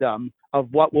system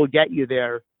of what will get you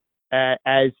there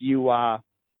as you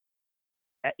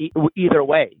either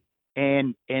way.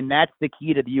 And that's the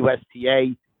key to the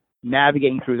USTA,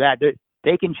 navigating through that.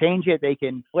 They can change it, they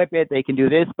can flip it, they can do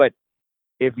this, but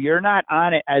if you're not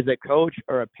on it as a coach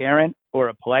or a parent or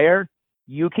a player,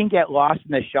 you can get lost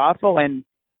in the shuffle,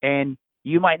 and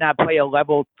you might not play a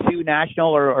level 2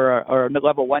 national or a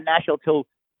level 1 national till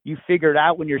you figure it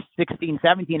out when you're 16,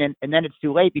 17, and then it's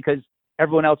too late because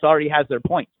everyone else already has their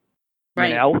points.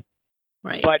 Right.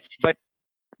 Right. But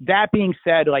that being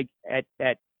said, like at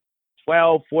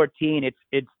 12, 14,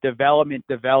 it's development.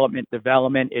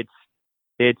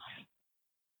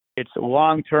 It's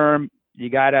long term. You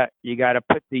gotta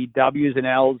put the W's and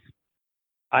L's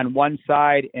on one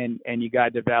side, and you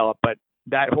gotta develop. But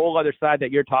that whole other side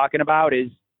that you're talking about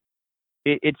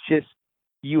it's just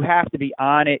you have to be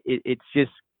on it. It's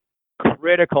just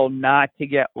critical not to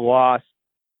get lost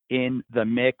in the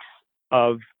mix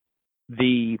of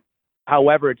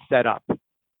however it's set up.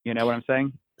 You know what I'm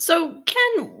saying? So,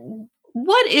 Ken,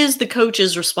 what is the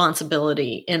coach's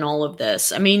responsibility in all of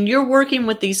this? I mean, you're working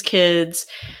with these kids.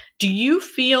 Do you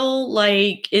feel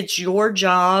like it's your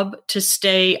job to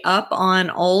stay up on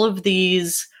all of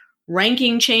these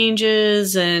ranking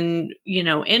changes and,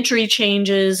 entry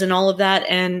changes and all of that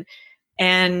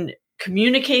and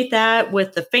communicate that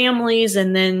with the families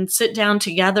and then sit down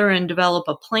together and develop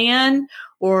a plan?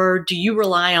 Or do you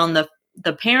rely on the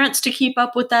parents to keep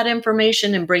up with that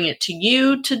information and bring it to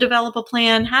you to develop a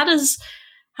plan? How does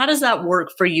that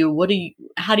work for you?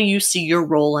 How do you see your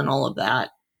role in all of that?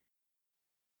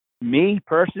 Me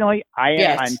personally, I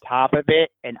am on top of it,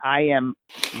 and I am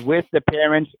with the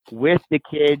parents, with the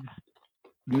kids,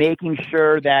 making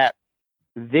sure that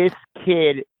this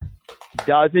kid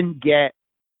doesn't get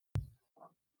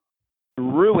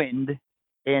ruined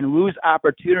and lose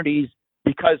opportunities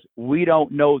because we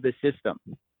don't know the system.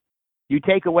 You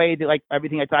take away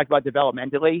everything I talked about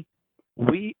developmentally.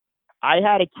 I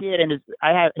had a kid, and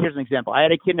here's an example. I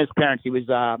had a kid and his parents. He was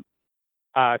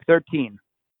 13,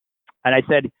 and I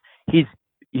said he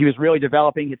was really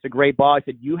developing. It's a great ball. I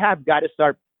said you have got to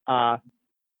start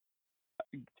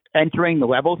entering the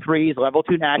level 3s, level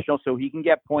 2 national, so he can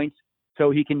get points,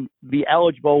 so he can be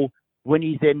eligible when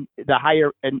he's in the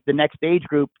higher and the next age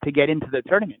group to get into the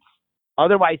tournaments.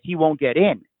 Otherwise, he won't get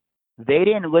in. They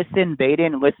didn't listen. They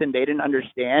didn't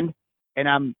understand.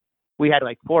 And we had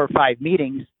like 4 or 5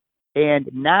 meetings, and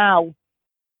now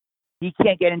he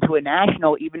can't get into a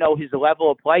national, even though his level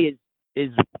of play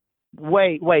is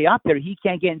way up there. He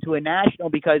can't get into a national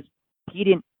because he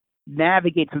didn't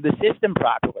navigate through the system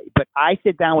properly. But I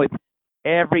sit down with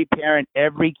every parent,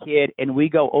 every kid, and we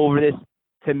go over this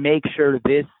to make sure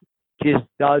this just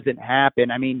doesn't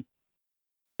happen. I mean,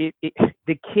 the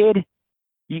kid,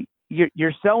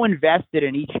 you're so invested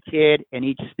in each kid and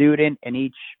each student and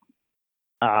each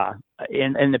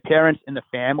and the parents and the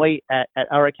family at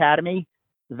our academy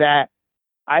that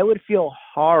I would feel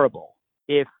horrible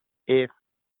if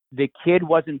the kid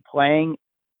wasn't playing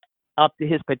up to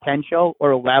his potential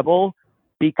or level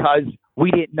because we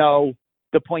didn't know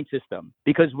the point system,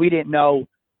 because we didn't know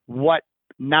what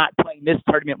not playing this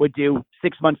tournament would do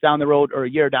 6 months down the road or a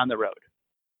year down the road.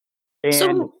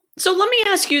 And so let me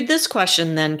ask you this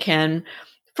question then, Ken.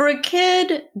 For a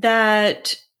kid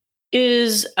that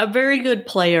is a very good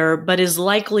player, but is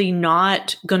likely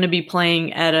not going to be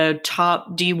playing at a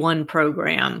top D1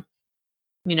 program,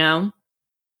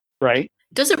 right?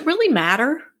 Does it really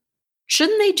matter?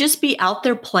 Shouldn't they just be out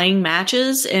there playing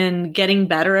matches and getting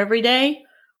better every day?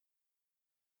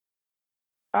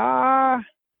 I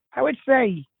would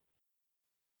say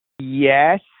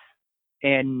yes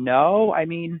and no. I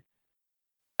mean,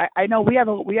 I know we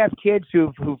have kids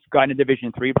who've gone to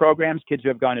Division III programs, kids who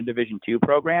have gone to Division II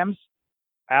programs.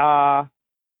 I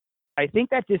think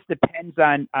that just depends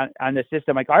on the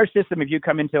system. Like our system, if you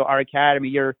come into our academy,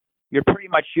 you're pretty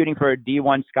much shooting for a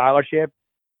D1 scholarship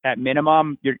at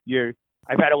minimum.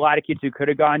 I've had a lot of kids who could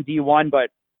have gone D1, but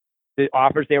the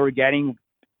offers they were getting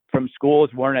from schools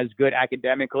weren't as good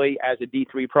academically as a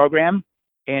D3 program,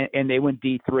 and they went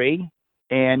D3.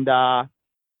 And I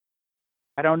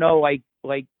don't know, like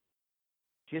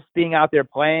just being out there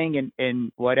playing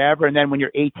and whatever, and then when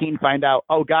you're 18, find out,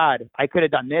 oh God, I could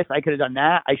have done this, I could have done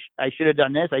that, I should have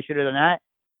done this, I should have done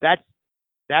that.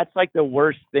 That's like the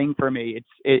worst thing for me.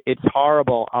 It's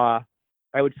horrible.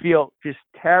 I would feel just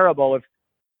terrible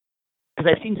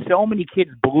because I've seen so many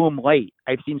kids bloom late.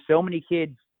 I've seen so many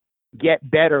kids get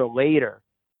better later,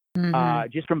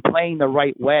 just from playing the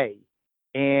right way.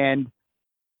 And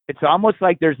it's almost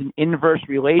like there's an inverse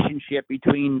relationship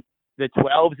between the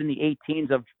 12s and the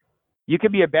 18s of you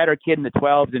could be a better kid in the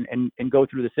 12s and go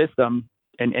through the system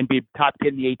and be a top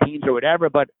kid in the 18s or whatever.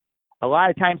 But a lot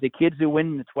of times the kids who win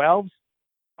in the 12s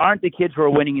aren't the kids who are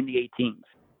winning in the 18s.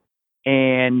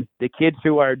 And the kids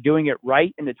who are doing it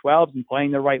right in the 12s and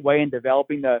playing the right way and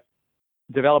developing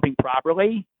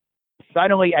properly,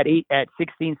 suddenly at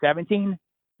 16, 17,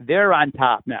 they're on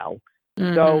top now.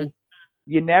 So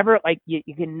you never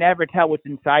you can never tell what's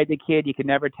inside the kid. You can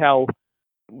never tell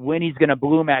when he's going to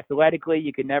bloom athletically.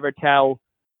 You can never tell.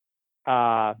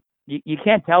 You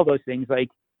can't tell those things.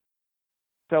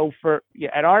 So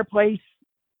at our place,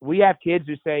 we have kids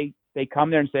who say they come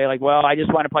there and say like, well, I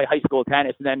just want to play high school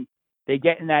tennis, and then they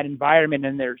get in that environment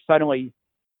and they're suddenly,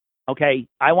 okay,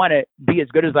 I want to be as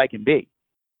good as I can be.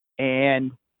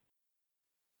 And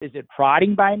is it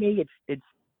prodding by me? It's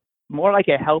more like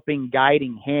a helping,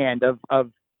 guiding hand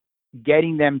of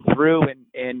getting them through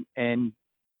and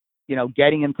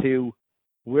getting them to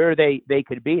where they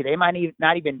could be. They might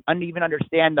not even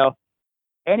understand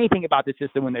anything about the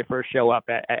system when they first show up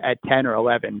at 10 or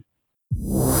 11.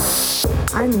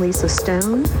 I'm Lisa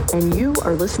Stone, and you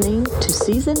are listening to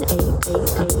Season 8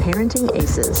 of Parenting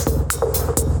Aces.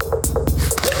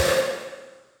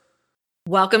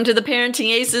 Welcome to the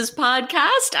Parenting Aces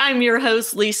podcast. I'm your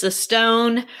host, Lisa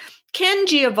Stone. Ken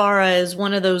Giavara is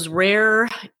one of those rare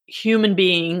human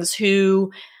beings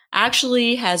who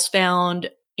actually has found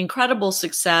incredible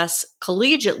success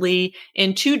collegiately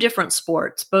in two different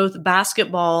sports, both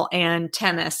basketball and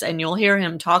tennis. And you'll hear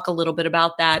him talk a little bit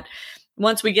about that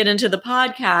once we get into the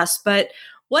podcast. But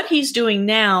what he's doing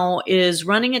now is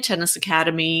running a tennis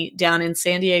academy down in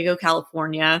San Diego,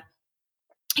 California.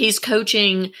 He's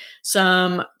coaching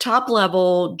some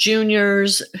top-level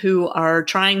juniors who are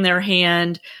trying their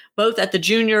hand both at the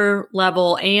junior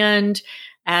level and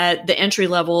at the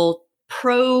entry-level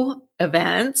pro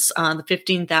events, the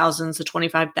 15,000s, the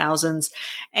 25,000s.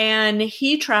 And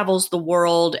he travels the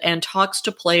world and talks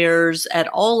to players at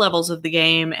all levels of the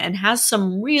game and has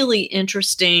some really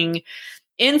interesting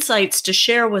insights to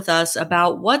share with us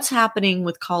about what's happening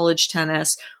with college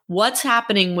tennis, what's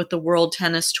happening with the World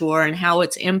Tennis Tour and how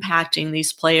it's impacting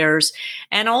these players.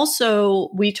 And also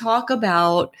we talk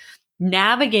about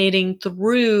navigating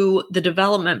through the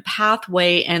development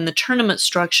pathway and the tournament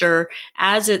structure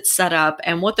as it's set up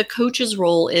and what the coach's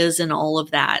role is in all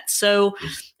of that. So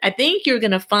I think you're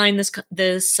going to find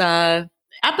this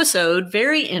episode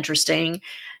very interesting.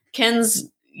 Ken's,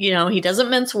 he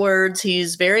doesn't mince words.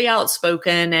 He's very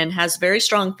outspoken and has very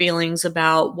strong feelings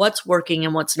about what's working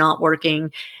and what's not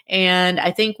working. And I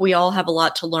think we all have a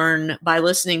lot to learn by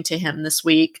listening to him this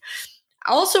week.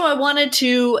 Also, I wanted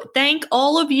to thank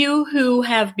all of you who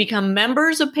have become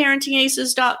members of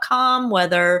parentingaces.com,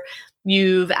 whether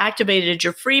you've activated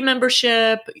your free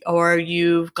membership or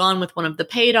you've gone with one of the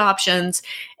paid options.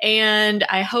 And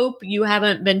I hope you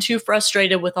haven't been too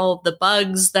frustrated with all of the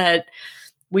bugs that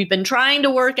we've been trying to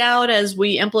work out as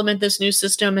we implement this new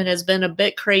system. It has been a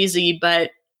bit crazy, but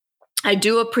I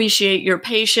do appreciate your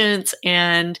patience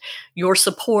and your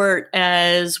support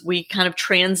as we kind of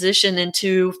transition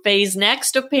into phase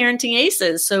next of Parenting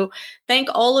Aces. So thank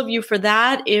all of you for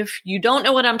that. If you don't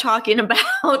know what I'm talking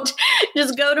about,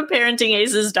 just go to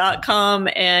parentingaces.com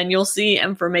and you'll see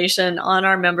information on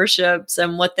our memberships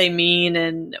and what they mean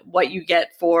and what you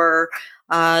get for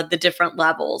the different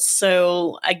levels.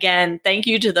 So again, thank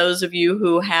you to those of you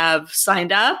who have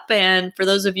signed up. And for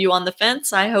those of you on the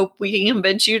fence, I hope we can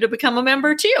convince you to become a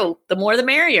member too. The more, the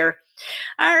merrier.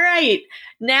 All right.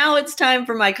 Now it's time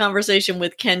for my conversation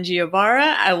with Ken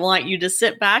Giavara. I want you to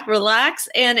sit back, relax,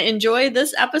 and enjoy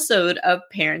this episode of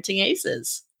Parenting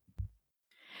Aces.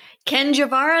 Ken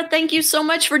Giavara, thank you so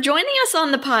much for joining us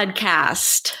on the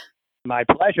podcast. My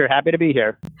pleasure. Happy to be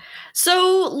here.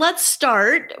 So let's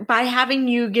start by having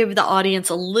you give the audience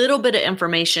a little bit of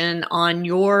information on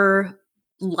your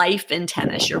life in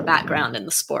tennis, your background in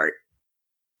the sport.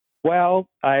 Well,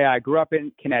 I grew up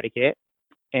in Connecticut,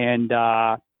 and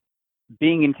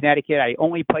being in Connecticut, I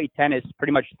only played tennis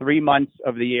pretty much 3 months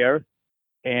of the year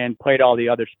and played all the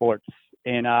other sports.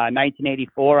 In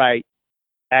 1984, I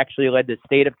actually led the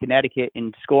state of Connecticut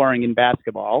in scoring in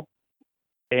basketball,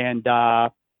 and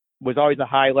was always a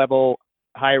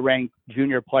high-ranked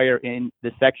junior player in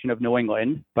the section of New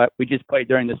England, but we just played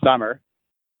during the summer.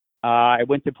 I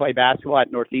went to play basketball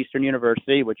at Northeastern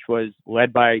University, which was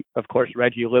led by, of course,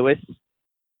 Reggie Lewis.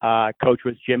 Coach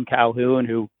was Jim Calhoun,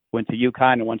 who went to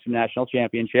UConn and won some national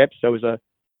championships. So it was a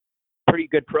pretty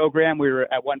good program. We were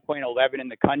at one point 11 in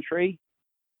the country.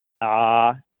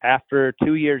 After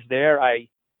 2 years there, I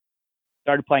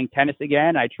started playing tennis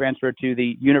again. I transferred to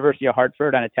the University of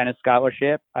Hartford on a tennis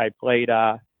scholarship. I played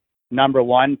number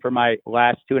one for my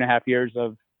last 2.5 years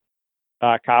of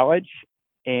college.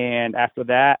 And after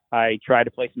that, I tried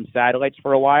to play some satellites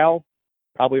for a while,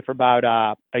 probably for about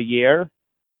a year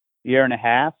and a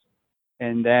half.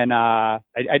 And then I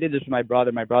did this with my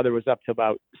brother. My brother was up to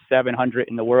about 700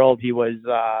 in the world. He was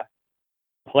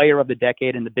player of the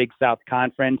decade in the Big South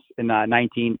Conference in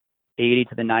 1980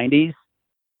 to the 90s.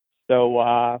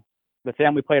 So the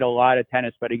family played a lot of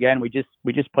tennis, but again, we just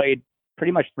played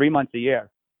pretty much 3 months a year.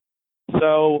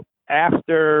 So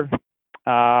after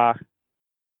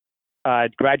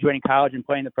graduating college and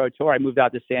playing the Pro Tour, I moved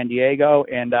out to San Diego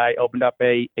and I opened up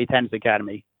a tennis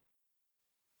academy.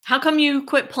 How come you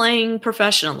quit playing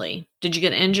professionally? Did you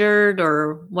get injured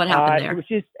or what happened there?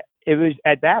 It was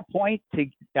at that point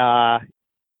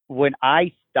when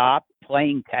I stopped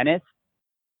playing tennis.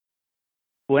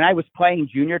 When I was playing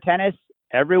junior tennis,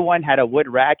 everyone had a wood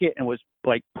racket and was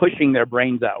like pushing their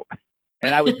brains out.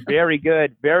 And I was very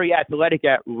good, very athletic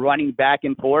at running back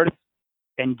and forth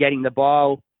and getting the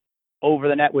ball over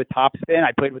the net with topspin.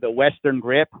 I played with a Western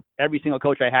grip. Every single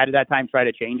coach I had at that time tried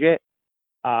to change it.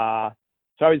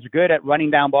 So I was good at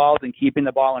running down balls and keeping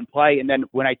the ball in play. And then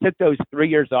when I took those 3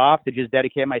 years off to just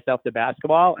dedicate myself to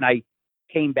basketball and I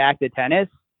came back to tennis,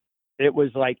 it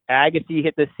was like Agassi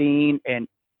hit the scene and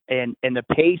the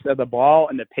pace of the ball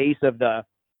and the pace of the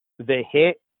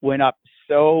hit went up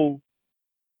so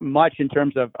much in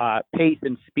terms of pace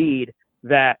and speed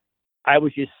that I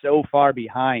was just so far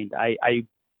behind. I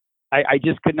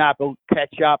just could not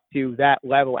catch up to that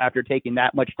level after taking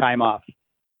that much time off.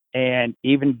 And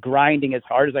even grinding as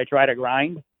hard as I try to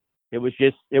grind, it was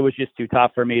just too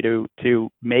tough for me to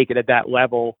make it at that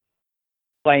level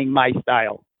playing my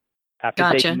style after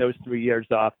taking those 3 years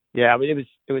off. Yeah, it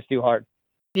was too hard.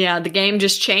 Yeah, the game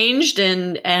just changed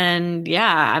and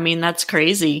yeah, I mean, that's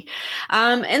crazy.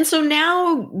 And so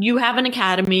now you have an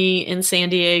academy in San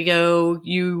Diego.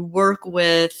 You work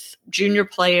with junior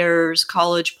players,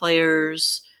 college-bound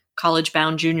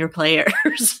junior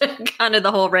players, kind of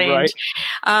the whole range.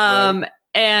 Right.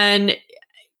 And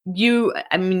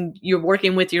you're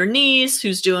working with your niece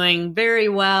who's doing very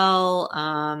well.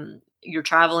 You're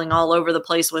traveling all over the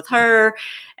place with her.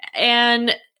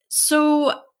 And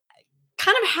so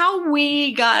kind of how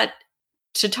we got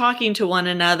to talking to one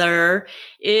another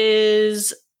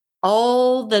is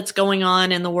all that's going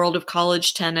on in the world of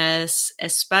college tennis,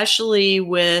 especially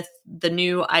with the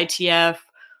new ITF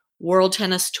World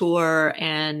Tennis Tour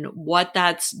and what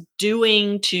that's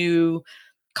doing to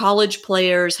college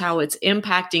players, how it's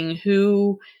impacting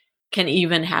who can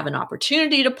even have an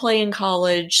opportunity to play in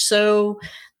college. So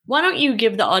why don't you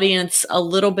give the audience a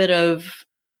little bit of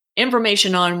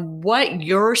information on what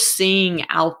you're seeing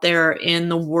out there in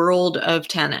the world of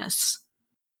tennis.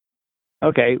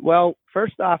 Okay. Well,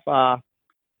 first off,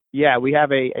 yeah, we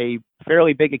have a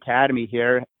fairly big academy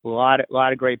here. A lot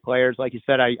of great players. Like you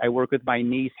said, I work with my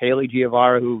niece, Haley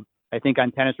Giavara, who I think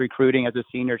on tennis recruiting as a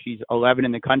senior, she's 11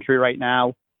 in the country right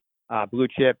now. Blue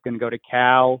chip, going to go to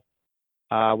Cal.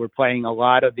 We're playing a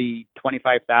lot of the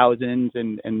 25,000s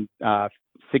and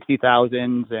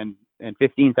 60,000s and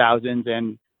 15,000s.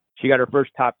 And she got her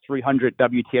first top 300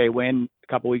 WTA win a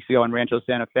couple weeks ago in Rancho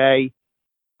Santa Fe.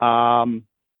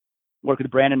 Worked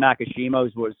with Brandon Nakashima,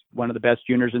 who was one of the best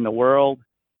juniors in the world.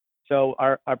 So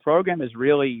our program is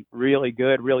really, really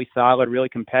good, really solid, really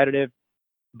competitive.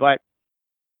 But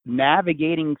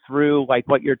navigating through like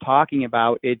what you're talking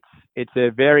about, it's a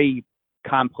very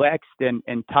complex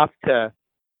and tough to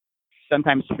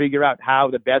sometimes figure out how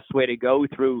the best way to go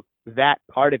through that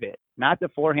part of it. Not the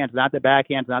forehands, not the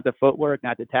backhands, not the footwork,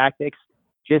 not the tactics,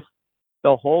 just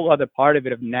the whole other part of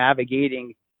it of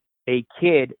navigating a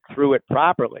kid through it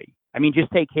properly. I mean,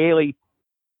 just take Haley.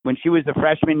 When she was a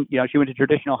freshman, she went to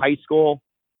traditional high school,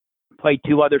 played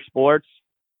 2 other sports.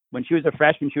 When she was a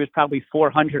freshman, she was probably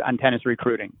 400 on tennis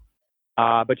recruiting.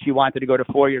 But she wanted to go to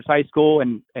 4 years high school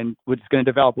and was going to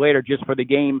develop later just for the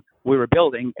game we were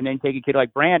building. And then take a kid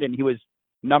like Brandon, he was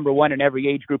number 1 in every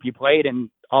age group he played and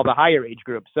all the higher age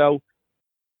groups. So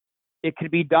it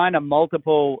could be done in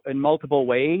multiple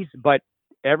ways, but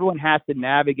everyone has to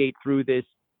navigate through this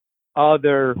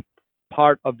other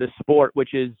part of the sport,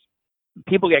 which is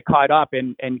people get caught up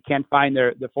and can't find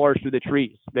the forest through the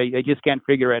trees. They just can't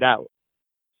figure it out.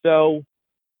 So,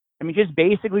 I mean, just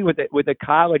basically with the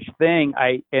college thing,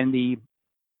 and we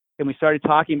started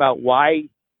talking about why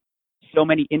so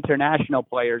many international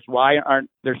players, why aren't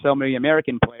there so many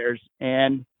American players,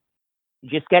 and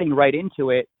just getting right into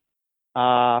it.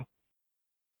 The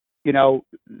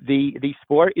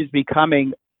sport is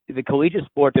becoming, the collegiate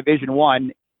sport, Division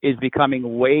I, is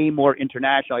becoming way more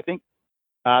international. I think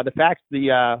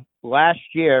last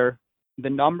year, the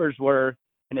numbers were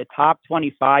in the top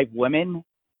 25 women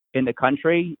in the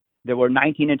country. There were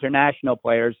 19 international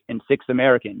players and 6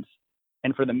 Americans.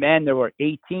 And for the men, there were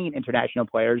 18 international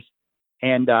players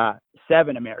and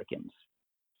 7 Americans.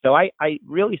 So I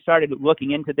really started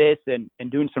looking into this and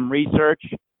doing some research.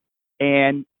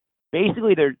 And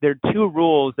basically, there are 2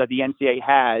 rules that the NCAA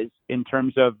has in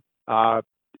terms of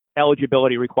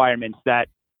eligibility requirements that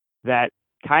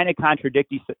kind of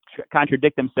contradict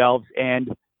themselves and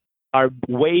are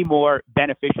way more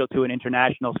beneficial to an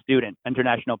international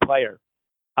player.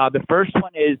 The first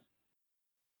one is,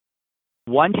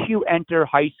 once you enter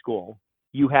high school,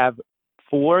 you have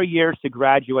 4 years to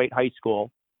graduate high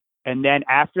school. And then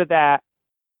after that,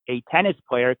 a tennis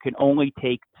player can only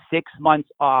take 6 months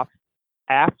off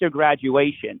after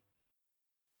graduation.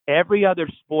 Every other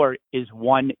sport is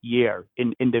 1 year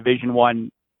in Division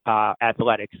I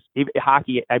athletics. Even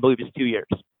hockey, I believe, is 2 years.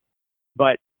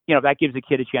 But, that gives a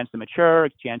kid a chance to mature, a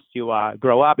chance to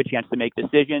grow up, a chance to make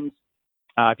decisions.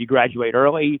 If you graduate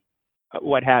early,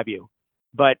 what have you.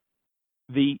 But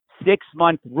the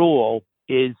 6-month rule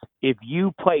is if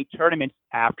you play tournaments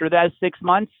after that 6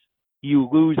 months, you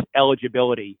lose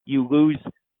eligibility. You lose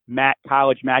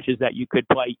college matches that you could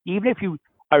play, even if you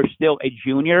are still a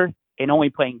junior and only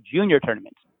playing junior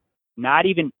tournaments, not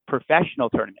even professional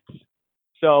tournaments.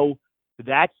 So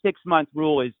that 6-month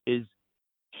rule is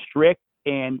strict,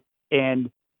 and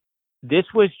this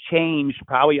was changed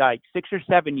probably like 6 or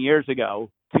 7 years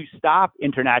ago to stop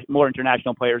more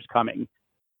international players coming.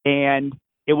 And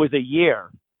it was a year.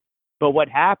 But what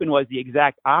happened was the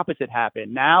exact opposite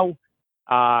happened. Now,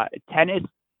 tennis,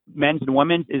 men's and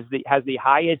women's, has the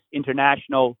highest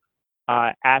international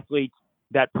athletes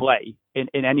that play in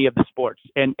any of the sports.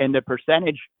 And the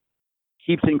percentage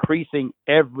keeps increasing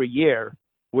every year,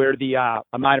 where the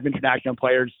amount of international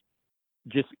players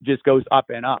just goes up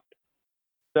and up.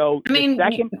 So the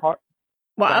second part.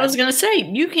 Well, I was going to say,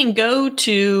 you can go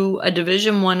to a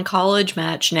Division I college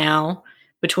match now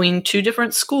between 2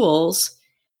 different schools,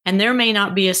 and there may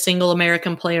not be a single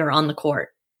American player on the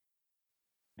court.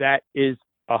 That is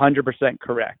 100%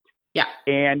 correct. Yeah.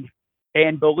 And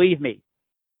believe me,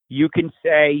 you can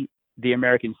say the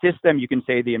American system, you can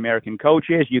say the American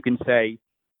coaches, you can say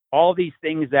all these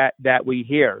things that we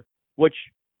hear, which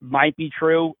might be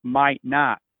true, might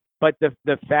not. But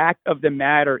the fact of the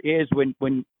matter is,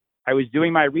 when I was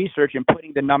doing my research and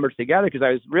putting the numbers together, because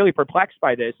I was really perplexed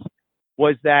by this,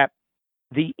 was that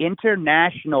the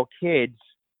international kids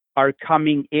are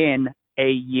coming in a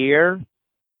year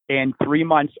and 3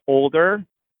 months older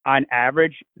on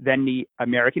average than the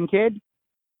American kid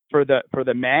for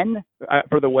the men,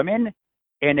 for the women.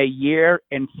 and a year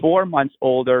and 4 months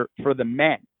older for the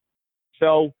men.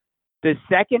 So the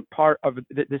second part of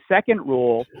the second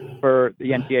rule for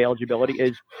the NCAA eligibility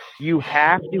is you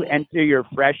have to enter your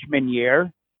freshman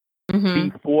year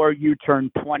before you turn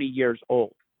 20 years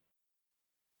old.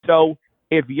 So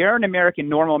if you're an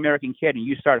normal American kid and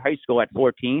you start high school at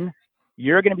 14,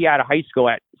 you're going to be out of high school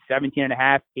at 17 and a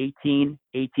half, 18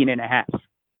 and a half.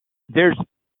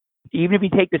 Even if you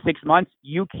take the 6 months,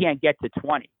 you can't get to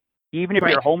 20. Even if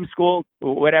you're homeschooled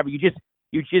or whatever, you just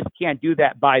can't do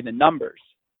that by the numbers.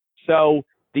 So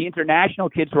the international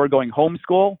kids who are going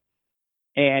homeschool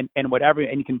and whatever,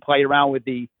 and you can play around with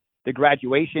the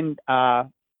graduation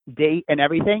date and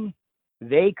everything,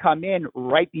 they come in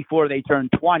right before they turn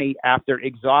 20 after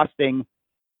exhausting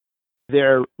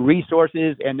their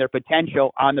resources and their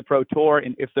potential on the Pro Tour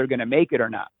and if they're going to make it or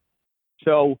not.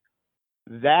 So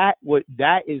that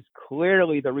is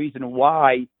clearly the reason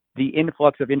why the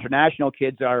influx of international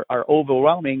kids are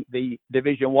overwhelming the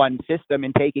Division I system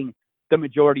and taking the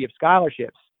majority of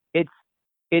scholarships.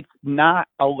 It's not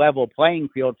a level playing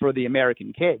field for the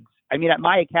American kids. I mean, at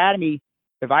my academy,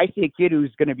 if I see a kid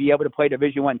who's going to be able to play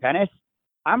Division I tennis,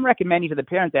 I'm recommending to the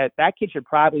parent that kid should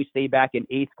probably stay back in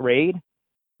 8th grade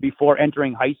before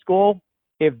entering high school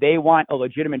if they want a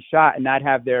legitimate shot and not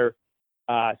have their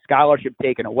scholarship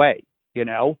taken away. You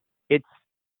know, it's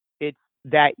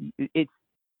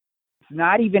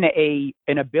not even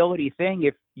an ability thing.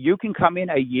 If you can come in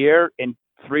a year and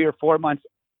 3 or 4 months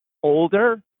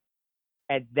older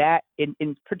at that,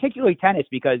 in particularly tennis,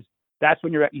 because that's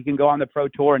when you can go on the Pro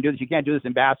Tour and do this. You can't do this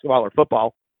in basketball or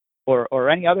football or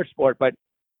any other sport, but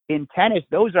in tennis,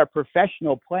 those are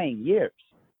professional playing years,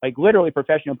 like literally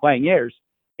professional playing years.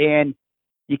 And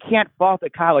you can't fault the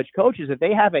college coaches if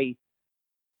they have a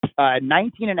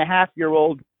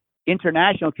 19-and-a-half-year-old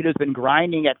international kid who's been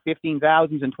grinding at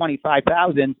 15,000s and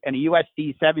 25,000s, and a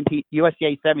USTA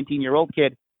 17-year-old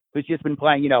kid who's just been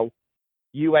playing,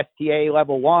 USTA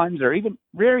level ones or even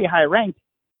very high ranked.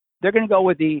 They're going to go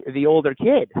with the older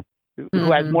kid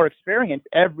who has more experience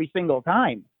every single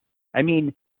time. I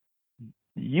mean,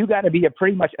 you got to be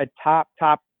pretty much a top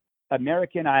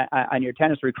American on your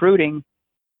tennis recruiting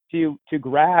to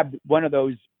grab one of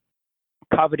those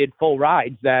coveted full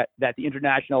rides that the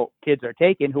international kids are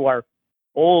taking who are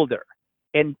older.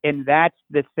 And that's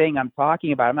the thing I'm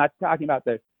talking about. I'm not talking about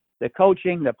the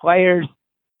coaching, the players.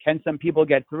 Can some people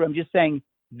get through? I'm just saying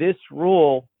this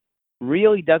rule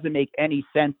really doesn't make any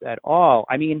sense at all.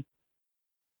 I mean,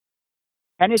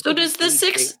 tennis. So does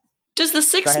the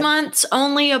 6 months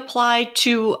only apply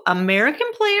to American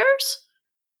players?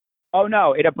 Oh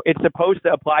no, it's supposed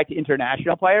to apply to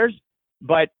international players,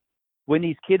 but when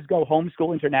these kids go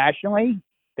homeschool internationally,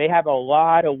 they have a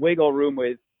lot of wiggle room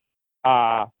with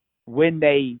when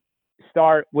they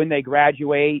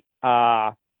graduate.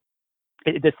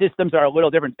 The systems are a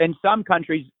little different. And some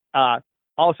countries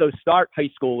also start high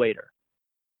school later.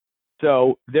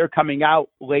 So they're coming out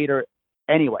later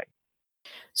anyway.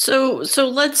 So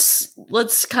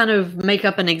let's kind of make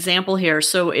up an example here.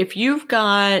 So if you've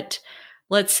got,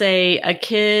 let's say, a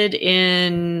kid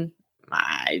in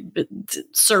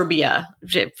Serbia,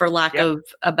 for lack of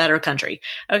a better country.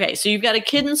 Okay, so you've got a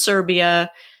kid in Serbia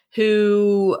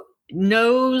who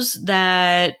knows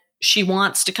that she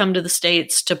wants to come to the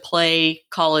States to play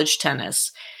college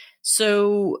tennis.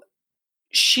 So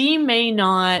she may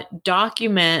not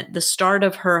document the start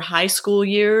of her high school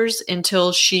years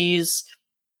until she's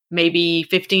maybe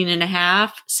 15 and a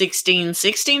half, 16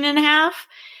 and a half.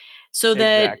 So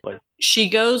that she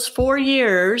goes 4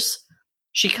 years,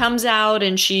 she comes out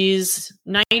and she's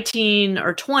 19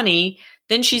 or 20.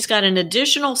 Then she's got an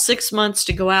additional 6 months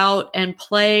to go out and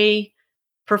play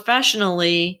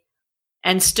professionally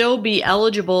and still be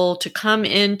eligible to come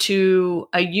into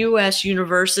a U.S.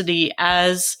 university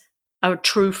as a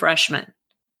true freshman.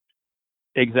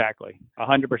 Exactly.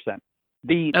 100%.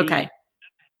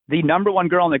 The number one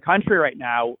girl in the country right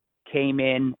now came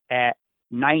in at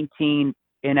 19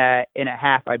 and a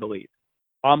half, I believe.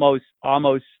 Almost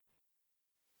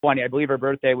 20. I believe her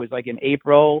birthday was like in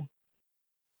April,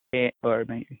 or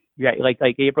like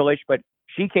Aprilish. But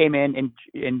she came in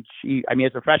and she, I mean,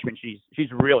 as a freshman,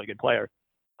 she's a really good player.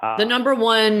 The number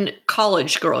one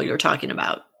college girl you're talking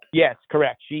about. Yes,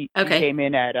 correct. She came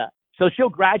in at so she'll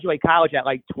graduate college at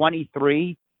like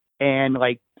 23 and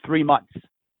like 3 months,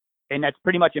 and that's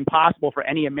pretty much impossible for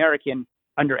any American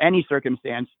under any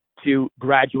circumstance to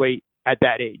graduate at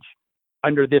that age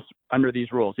under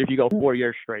these rules. If you go 4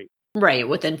 years straight. Right,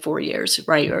 within 4 years.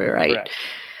 Right. Correct.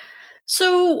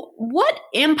 So, what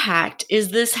impact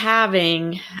is this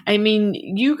having? I mean,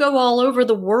 you go all over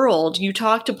the world, you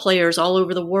talk to players all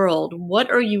over the world. What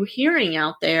are you hearing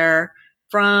out there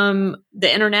from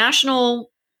the international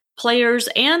players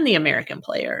and the American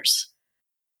players?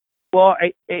 Well,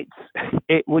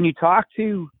 when you talk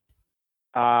to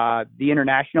the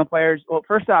international players, well,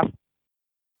 first off,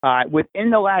 within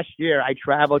the last year, I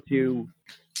traveled to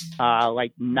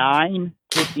like 9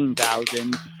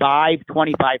 15,000, 5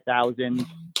 25,000,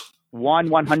 1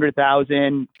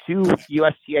 100,000, 2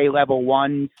 USTA level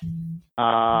ones,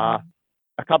 a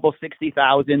couple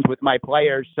 60,000s with my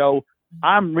players. So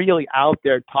I'm really out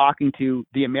there talking to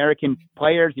the American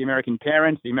players, the American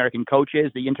parents, the American coaches,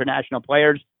 the international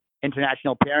players,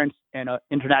 international parents, and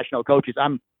international coaches.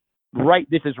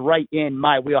 This is right in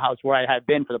my wheelhouse where I have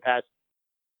been for the past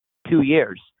 2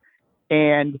 years.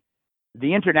 And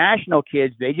the international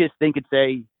kids, they just think it's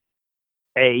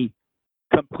a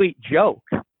complete joke.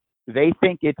 They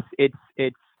think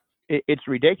it's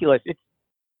ridiculous.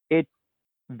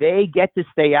 They get to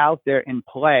stay out there and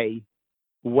play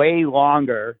way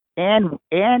longer, and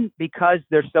because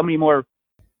there's so many more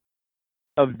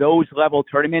of those level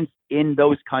tournaments in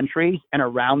those countries and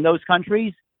around those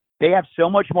countries, they have so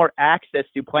much more access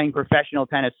to playing professional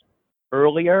tennis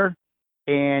earlier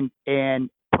and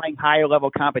playing higher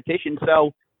level competition.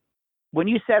 So when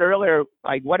you said earlier,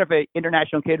 like, what if an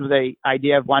international kid with a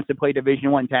idea of wants to play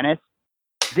Division I tennis?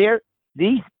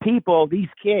 These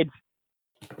kids,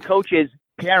 coaches,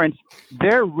 parents,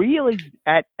 they're really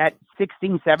at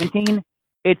 16, 17.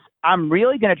 I'm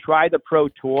really going to try the pro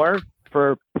tour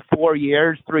for 4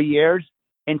 years, 3 years,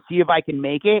 and see if I can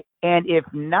make it. And if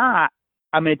not,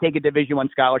 I'm going to take a Division I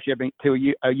scholarship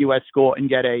to a U.S. school and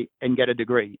get a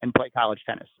degree and play college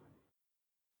tennis.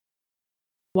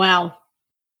 Wow.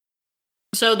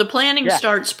 So the planning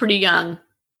starts pretty young.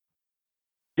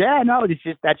 Yeah, no,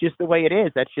 that's just the way it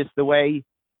is. That's just the way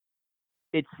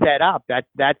it's set up.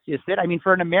 That's just it. I mean,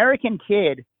 for an American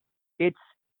kid,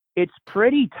 it's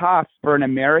pretty tough for an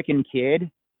American kid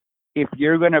if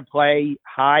you're going to play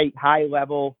high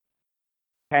level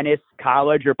tennis,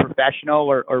 college or professional,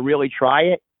 or really try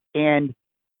it, and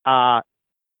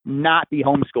not be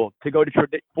homeschooled, to go to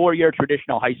 4-year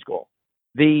traditional high school.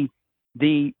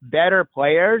 The better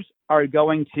players are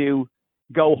going to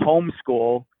go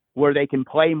homeschool where they can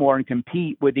play more and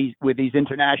compete with these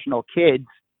international kids.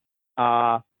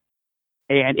 And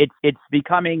it's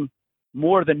becoming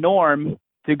more the norm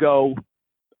to go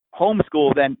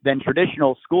homeschool than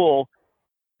traditional school.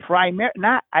 I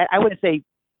wouldn't say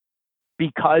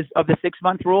because of the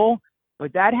 6-month rule,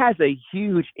 but that has a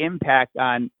huge impact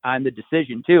on the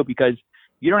decision too, because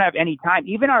you don't have any time.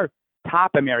 Even our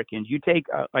top Americans, you take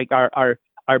like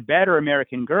our better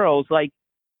American girls, like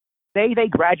say they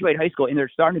graduate high school and they're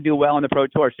starting to do well on the pro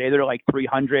tour. Say they're like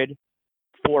 300,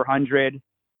 400,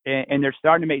 and they're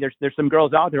starting to make. There's some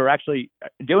girls out there who are actually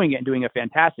doing it and doing a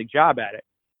fantastic job at it.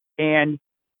 And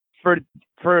for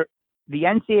the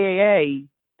NCAA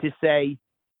to say,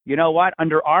 you know what,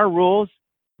 under our rules,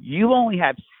 you only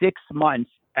have 6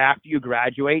 months after you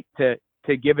graduate to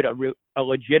give it a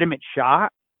legitimate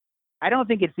shot. I don't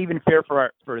think it's even fair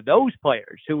for those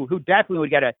players who definitely would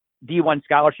get a D1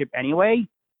 scholarship anyway,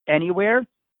 anywhere.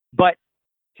 But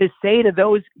to say to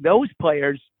those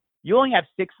players, you only have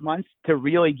 6 months to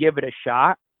really give it a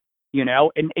shot, you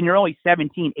know, and you're only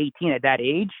 17, 18 at that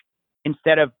age,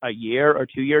 instead of a year or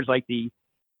 2 years like the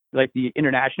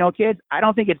international kids. I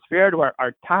don't think it's fair to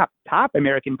our top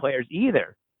American players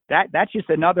either. That's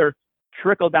just another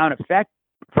trickle down effect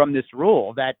from this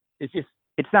rule that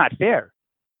it's not fair.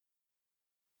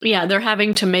 Yeah, they're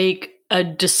having to make a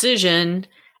decision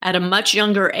at a much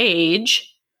younger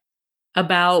age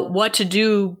about what to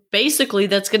do, basically,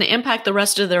 that's going to impact the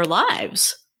rest of their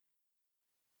lives.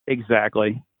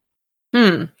 Exactly.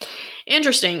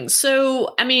 Interesting.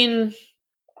 So, I mean,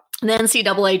 the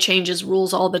NCAA changes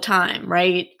rules all the time,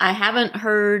 right? I haven't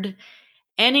heard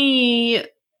any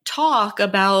talk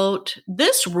about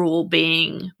this rule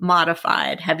being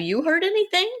modified. Have you heard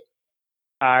anything?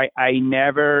 I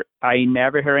never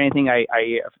hear anything. I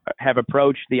have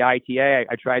approached the ITA.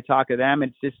 I try to talk to them.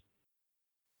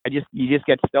 You just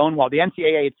get stonewalled. The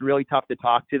NCAA, it's really tough to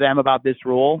talk to them about this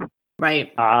rule.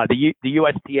 Right. The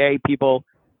USTA people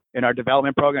in our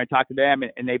development program, I talk to them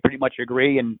and they pretty much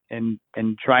agree and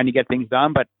trying to get things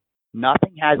done, but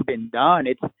nothing has been done.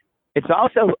 It's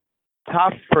also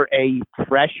tough for a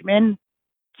freshman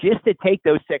just to take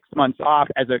those 6 months off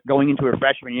as going into a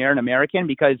freshman year in American,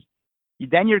 because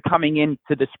then you're coming into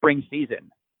the spring season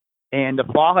and the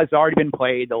fall has already been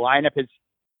played. The lineup has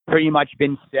pretty much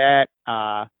been set.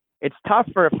 It's tough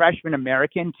for a freshman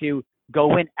American to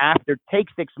go in after, take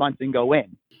 6 months and go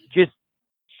in, just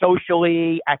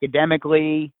socially,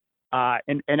 academically,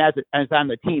 and as on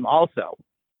the team also,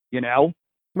 you know?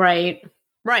 Right.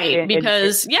 Right.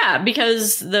 Because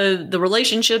the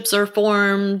relationships are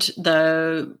formed,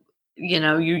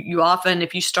 you often,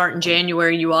 if you start in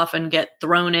January, you often get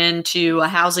thrown into a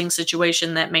housing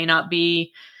situation that may not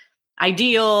be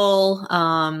ideal,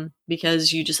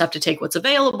 because you just have to take what's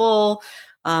available.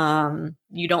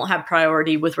 You don't have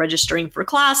priority with registering for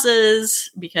classes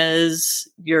because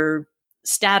your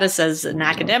status as an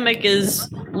academic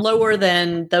is lower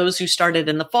than those who started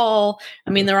in the fall.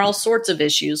 I mean, there are all sorts of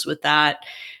issues with that.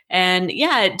 And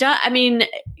yeah, it does. I mean,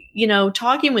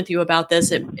 talking with you about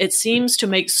this, it seems to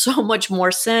make so much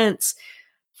more sense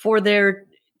for there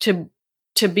to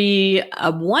be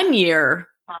a 1 year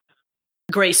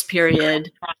grace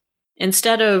period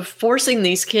instead of forcing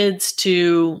these kids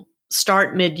to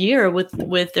start mid-year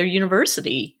with their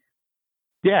university.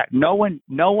 Yeah, no one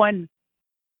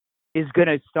is going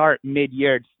to start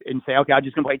mid-year and say, okay, I'm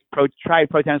just going to try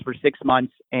pro tennis for 6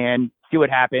 months and see what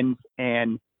happens,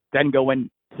 and then go into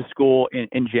school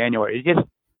in January.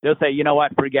 They'll say, you know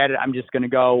what, forget it. I'm just going to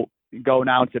go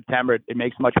now in September. It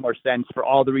makes much more sense for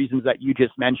all the reasons that you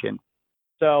just mentioned.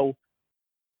 So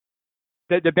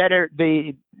the better,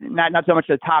 not so much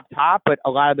the top, but a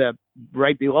lot of the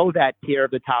right below that tier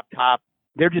of the top,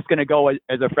 they're just going to go as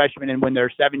a freshman, and when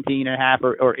they're 17 and a half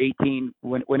or 18,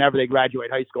 whenever they graduate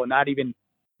high school, not even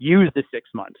use the 6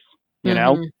 months, you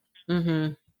know?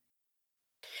 Mm-hmm.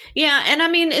 Yeah. And I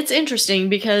mean, it's interesting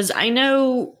because I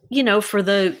know, for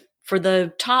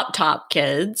the top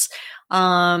kids,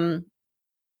 in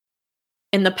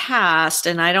the past,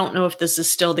 and I don't know if this is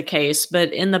still the case,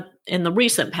 but in the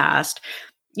recent past,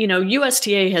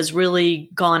 USTA has really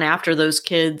gone after those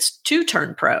kids to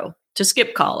turn pro, to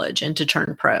skip college and to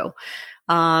turn pro.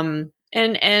 And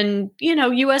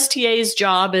USTA's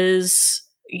job is,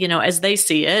 as they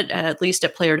see it, at least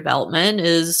at player development,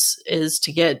 is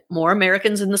to get more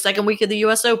Americans in the second week of the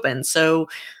US Open. So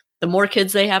the more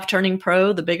kids they have turning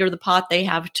pro, the bigger the pot they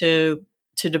have to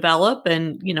develop.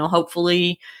 And,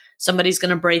 hopefully somebody's going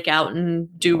to break out and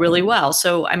do really well.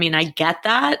 So, I mean, I get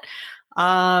that.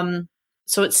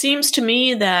 So it seems to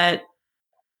me that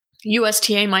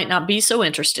USTA might not be so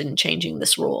interested in changing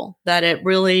this rule, that it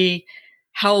really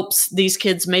helps these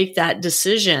kids make that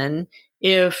decision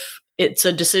if it's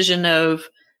a decision of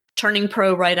turning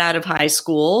pro right out of high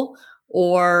school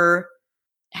or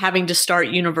having to start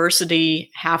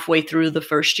university halfway through the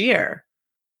first year.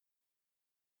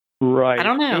 Right. I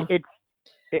don't know.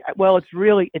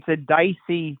 It's a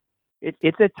dicey,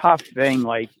 it's a tough thing.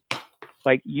 I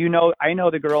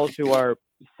know the girls who are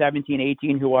 17,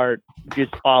 18 who are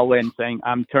just all in saying,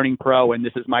 I'm turning pro and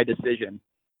this is my decision.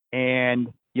 And,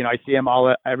 I see them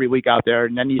every week out there.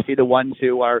 And then you see the ones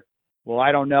who are, well,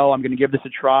 I don't know, I'm going to give this a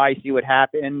try, see what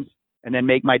happens, and then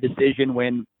make my decision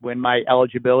when my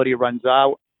eligibility runs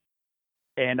out.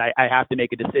 And I have to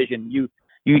make a decision. You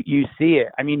see it.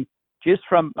 I mean, just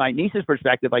from my niece's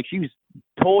perspective, she was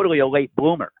totally a late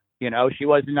bloomer. She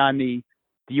wasn't on the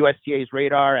USTA's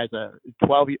radar as a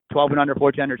 12 and under,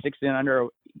 14 under, 16 under,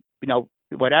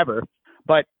 whatever.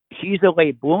 But she's a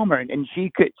late bloomer, and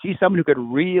she's someone who could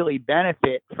really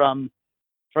benefit from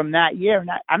that year. And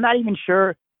I'm not even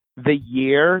sure the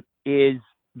year is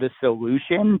the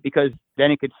solution, because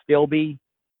then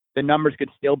the numbers could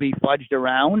still be fudged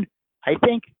around. I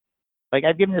think,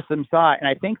 I've given this some thought, and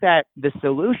I think that the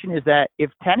solution is that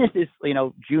if tennis is,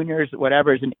 juniors,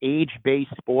 whatever, is an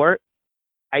age-based sport,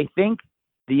 I think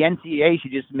the NCAA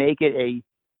should just make it a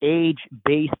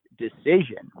age-based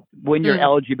decision when your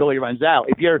eligibility runs out.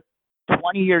 If you're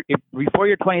before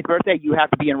your 20th birthday, you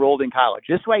have to be enrolled in college.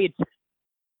 This way,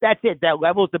 that's it. That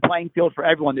levels the playing field for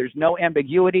everyone. There's no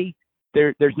ambiguity.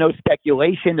 There's no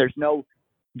speculation. There's no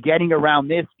getting around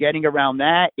this, getting around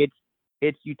that. It's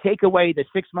you take away the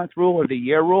 6 month rule or the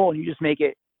year rule, and you just make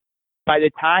it, by the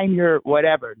time you're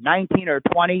 19 or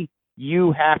 20,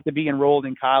 you have to be enrolled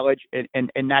in college,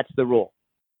 and that's the rule.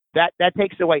 That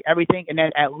takes away everything, and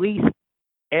then at least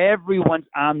everyone's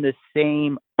on the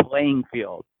same playing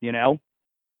field,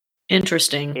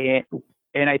 Interesting.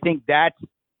 And I think that's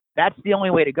the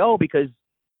only way to go, because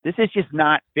this is just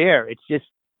not fair. It's just,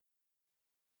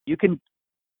 you can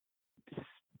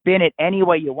spin it any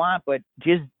way you want, but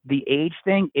just the age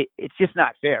thing, it's just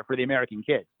not fair for the American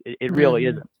kids. It really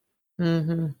isn't.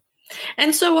 Mm-hmm.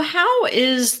 And so how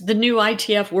is the new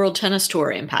ITF World Tennis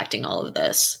Tour impacting all of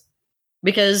this?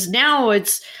 Because now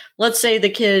let's say the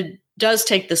kid does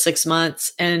take the 6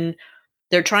 months and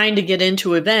they're trying to get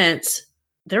into events.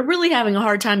 They're really having a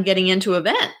hard time getting into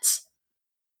events.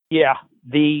 Yeah.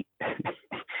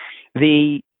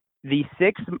 the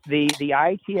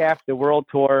ITF, the World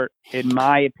Tour, in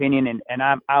my opinion, and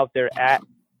I'm out there at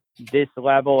this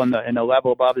level and the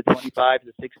level above the 25s,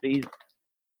 the 60s.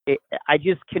 I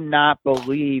just cannot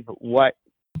believe what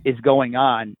is going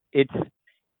on. It's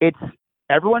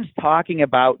everyone's talking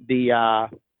about the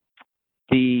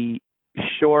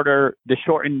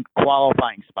shortened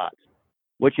qualifying spots,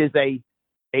 which is a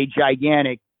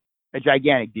gigantic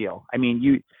deal. I mean,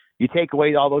 you take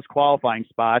away all those qualifying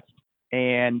spots,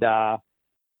 and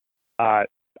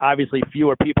obviously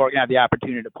fewer people are going to have the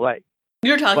opportunity to play.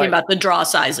 You're talking about the draw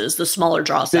sizes, the smaller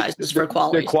draw sizes for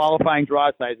qualities. The qualifying draw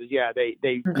sizes, yeah.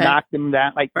 They knocked them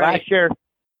down. Like last year,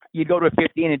 you'd go to a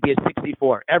 15, it'd be a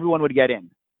 64. Everyone would get in,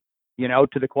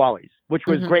 to the qualies, which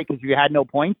was great because you had no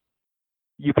points.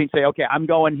 You can say, okay, I'm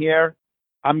going here.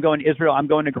 I'm going to Israel. I'm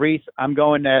going to Greece. I'm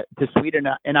going to Sweden,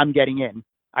 and I'm getting in.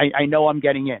 I know I'm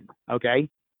getting in, okay?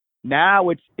 Now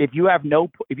if you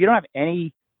don't have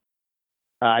any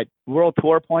World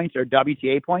Tour points or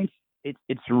WTA points,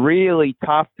 it's really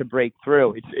tough to break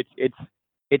through.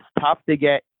 It's tough to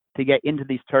get into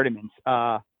these tournaments.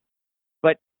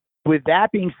 But with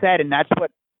that being said, and that's what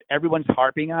everyone's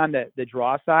harping on, the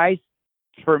draw size.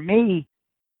 For me,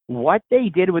 what they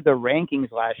did with the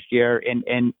rankings last year,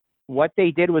 and what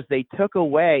they did was they took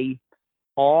away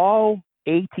all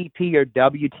ATP or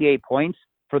WTA points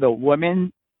for the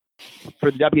women,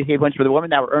 for the WTA points for the women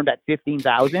that were earned at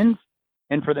 15,000,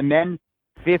 and for the men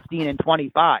 15 and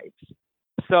 25.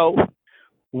 So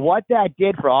what that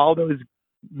did for all those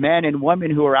men and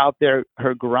women who are out there who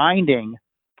are grinding,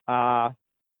 so I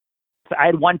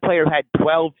had one player who had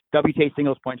 12 WTA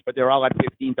singles points, but they're all at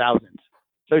 15,000.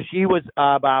 So she was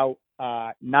about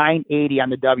 980 on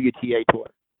the WTA tour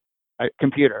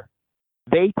computer.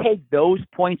 They take those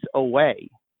points away,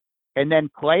 and then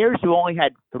players who only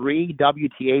had 3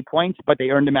 WTA points, but they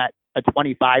earned them at a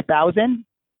 25,000,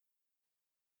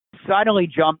 suddenly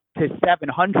jump to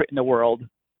 700 in the world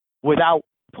without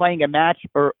playing a match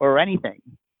or anything.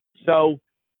 So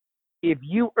if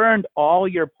you earned all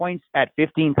your points at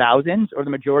 15,000 or the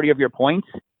majority of your points,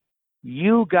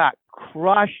 you got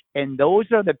crushed. And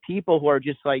those are the people who are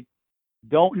just like,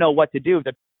 don't know what to do.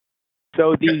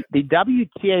 So the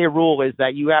WTA rule is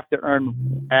that you have to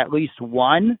earn at least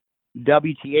 1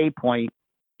 WTA point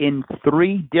in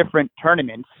 3 different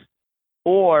tournaments,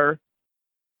 or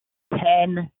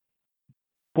 10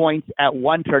 points at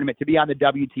 1 tournament to be on the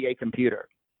WTA computer.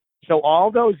 So all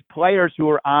those players who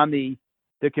were on the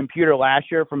computer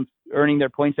last year from earning their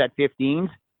points at 15s,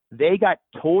 they got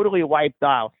totally wiped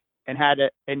off and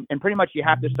and pretty much you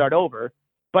have to start over.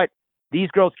 But these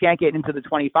girls can't get into the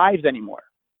 25s anymore.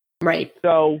 Right.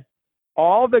 So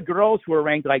all the girls who were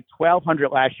ranked like 1,200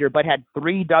 last year, but had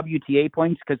 3 WTA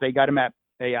points because they got them at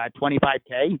a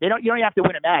 25K. You don't have to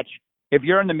win a match. If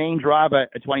you're in the main draw of a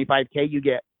 25K, you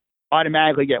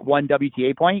automatically get 1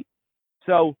 WTA point.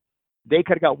 So they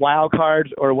could have got wild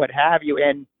cards or what have you.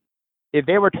 And if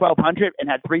they were 1,200 and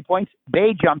had 3 points,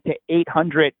 they jumped to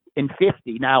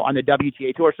 850 now on the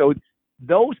WTA tour. So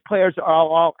those players are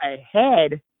all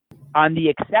ahead on the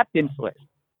acceptance list.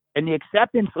 And the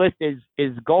acceptance list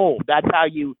is gold. That's how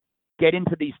you get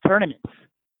into these tournaments.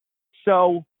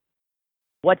 So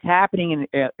what's happening,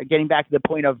 and getting back to the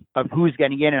point of who's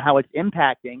getting in and how it's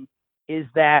impacting, is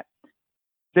that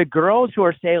the girls who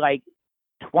are, say, like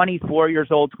 24 years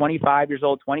old, 25 years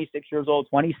old, 26 years old,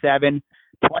 27,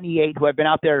 28, who have been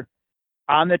out there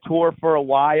on the tour for a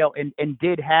while and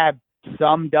did have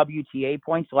some WTA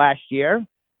points last year,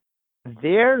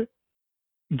 they're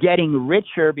getting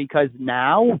richer because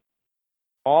now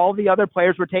all the other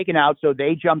players were taken out, so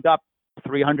they jumped up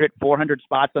 300, 400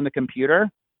 spots on the computer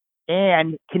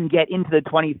and can get into the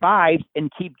 25s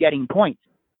and keep getting points.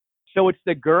 So it's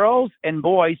the girls and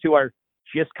boys who are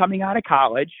just coming out of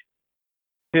college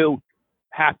who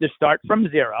have to start from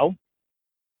zero.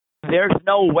 There's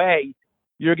no way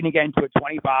you're going to get into a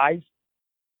 25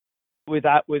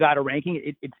 without a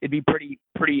ranking. It'd be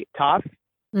pretty tough.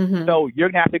 Mm-hmm. So you're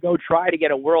going to have to go try to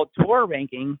get a World Tour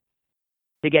ranking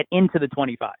to get into the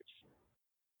 25s.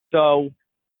 So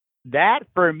that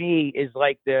for me is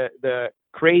like the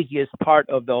craziest part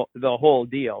of the whole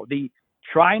deal. The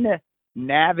trying to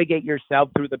navigate yourself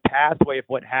through the pathway of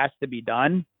what has to be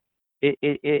done.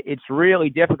 It's really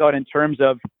difficult in terms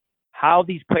of how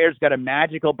these players got a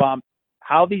magical bump,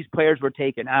 how these players were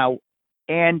taken out.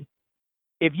 And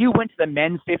if you went to the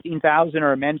men's 15,000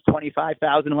 or a men's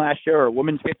 25,000 last year or a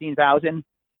women's 15,000,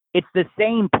 it's the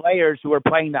same players who are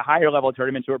playing the higher level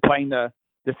tournaments who are playing the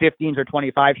 15s or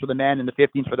 25s for the men and the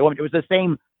 15s for the women. It was the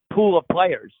same pool of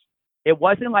players. It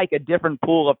wasn't like a different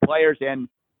pool of players. And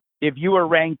if you were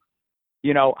ranked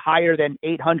higher than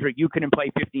 800, you couldn't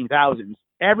play 15,000s.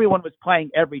 Everyone was playing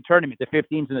every tournament, the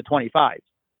 15s and the 25s.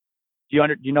 Do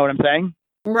you know what I'm saying?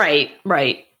 Right.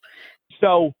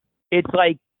 So it's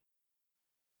like,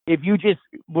 if you just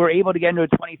were able to get into a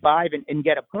 25 and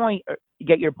get a point, or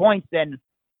get your points, then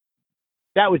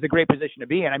that was a great position to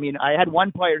be in. I mean, I had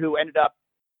one player who ended up,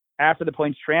 after the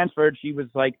points transferred, she was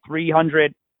like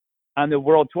 300 on the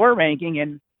world tour ranking,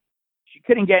 and she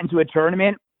couldn't get into a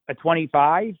tournament, a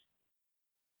 25,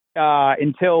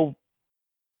 until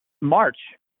March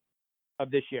of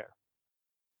this year.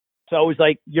 So it was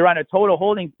like, you're on a total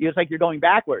holding. It's like you're going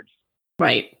backwards.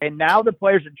 Right. And now the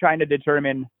players are trying to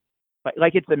determine,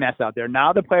 like it's a mess out there.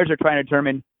 Now the players are trying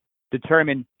to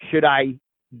determine, should I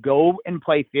go and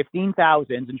play 15,000s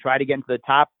and try to get into the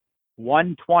top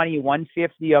 120,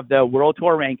 150 of the World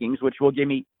Tour rankings, which will get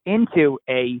me into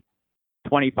a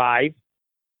 25,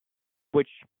 which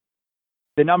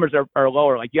the numbers are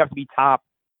lower. Like, you have to be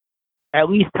at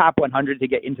least top 100 to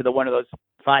get into one of those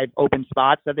 5 open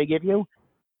spots that they give you.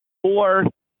 Or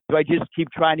do I just keep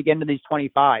trying to get into these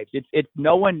 25s? It's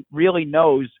no one really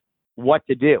knows what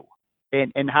to do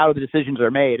and how the decisions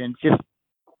are made. And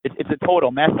it's a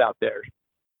total mess out there.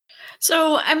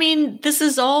 So, I mean, this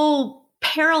is all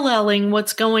paralleling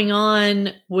what's going on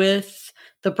with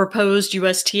the proposed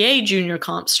USTA junior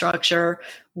comp structure,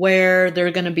 where there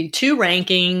are going to be 2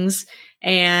 rankings,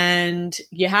 and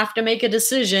you have to make a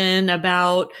decision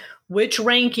about which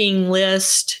ranking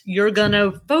list you're going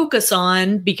to focus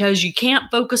on, because you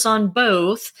can't focus on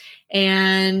both.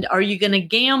 And are you going to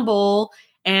gamble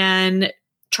and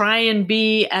try and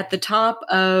be at the top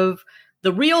of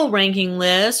the real ranking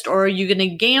list, or are you going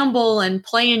to gamble and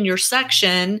play in your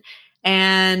section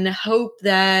and hope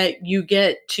that you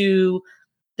get to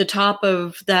the top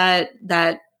of that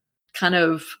kind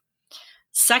of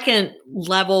second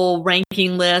level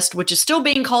ranking list, which is still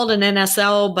being called an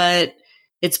NSL, but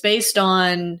it's based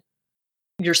on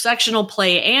your sectional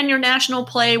play and your national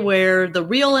play, where the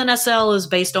real NSL is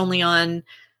based only on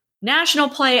national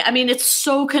play. I mean, it's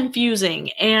so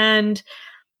confusing. And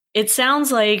it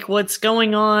sounds like what's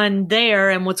going on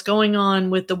there and what's going on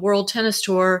with the World Tennis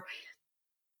Tour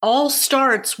all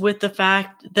starts with the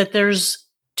fact that there's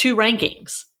 2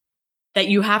 rankings that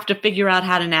you have to figure out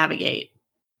how to navigate.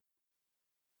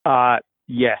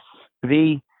 Yes.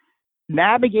 The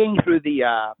navigating through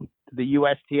the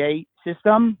USTA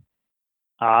system,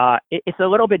 it's a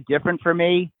little bit different for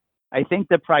me. I think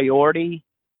the priority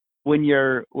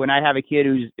when I have a kid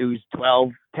who's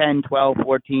 10, 12,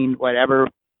 14, whatever,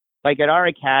 like at our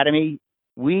academy,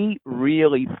 we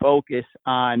really focus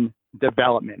on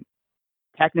development,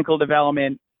 technical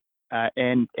development,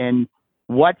 and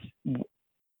what's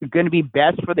going to be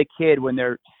best for the kid when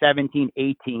they're 17,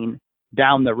 18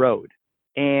 down the road.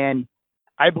 And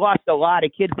I've lost a lot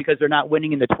of kids because they're not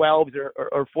winning in the 12s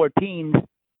or 14s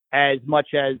as much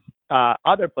as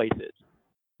other places.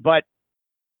 But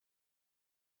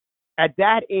at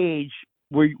that age,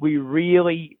 you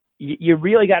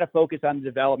really got to focus on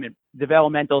the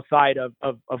developmental side of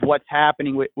what's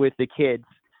happening with the kids.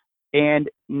 And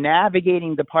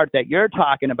navigating the part that you're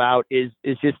talking about is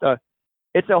just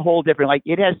it's a whole different, like,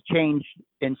 it has changed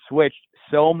and switched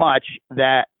so much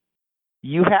that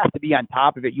you have to be on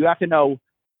top of it. You have to know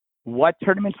what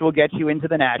tournaments will get you into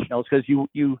the nationals, because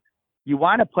you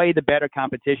want to play the better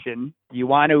competition. You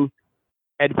want to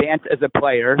advance as a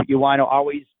player. You want to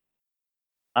always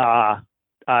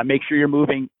make sure you're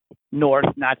moving north,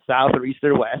 not south or east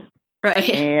or west. Right.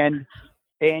 And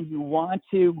you want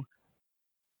to,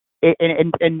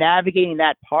 and navigating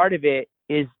that part of it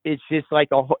it's just like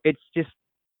it's just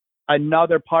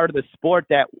another part of the sport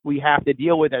that we have to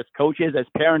deal with as coaches, as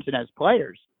parents, and as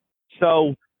players.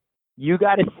 So you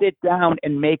got to sit down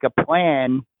and make a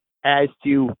plan as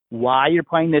to why you're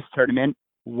playing this tournament,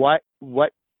 what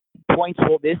points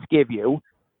will this give you,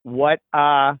 what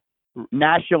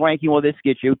national ranking will this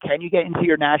get you, can you get into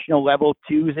your national level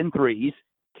 2s and 3s,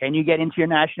 can you get into your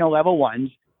national level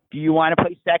 1s, do you want to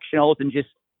play sectionals and just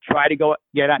try to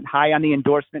get on high on the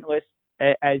endorsement list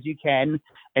as you can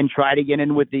and try to get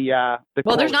in with the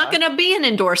well, there's not going to be an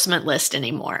endorsement list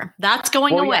anymore. That's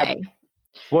going away.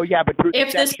 Yeah, but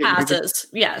if this passes,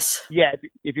 yes. Yeah,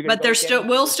 if you're but there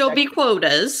will still be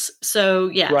quotas. So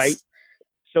yes, right.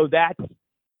 So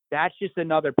that's just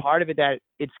another part of it that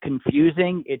it's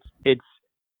confusing. It's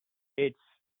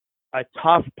a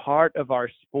tough part of our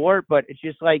sport, but it's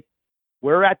just like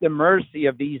we're at the mercy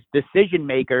of these decision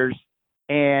makers,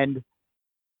 and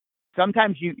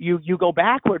sometimes you go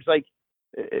backwards. Like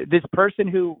this person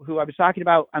who I was talking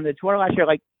about on the tour last year,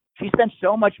 like she spent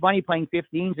so much money playing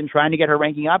 15s and trying to get her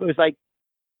ranking up. It was like,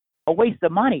 a waste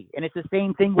of money. And it's the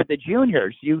same thing with the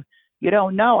juniors. You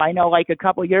don't know. I know, like a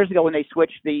couple of years ago when they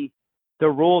switched the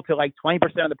rule to like 20%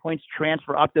 of the points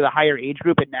transfer up to the higher age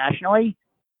group and nationally,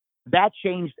 that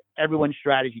changed everyone's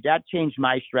strategy. That changed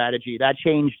my strategy. That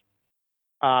changed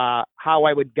how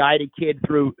I would guide a kid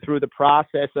through the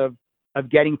process of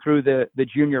getting through the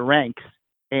junior ranks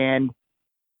and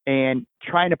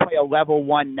trying to play a level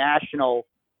one national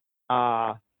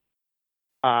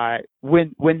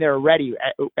when they're ready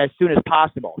as soon as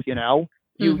possible. You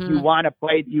want to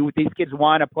play. These kids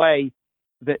want to play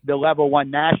the level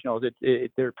one nationals.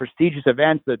 They're prestigious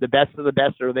events. The best of the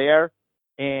best are there,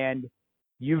 and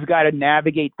you've got to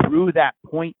navigate through that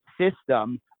point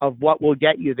system of what will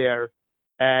get you there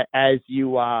as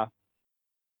you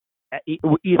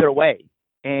either way.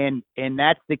 And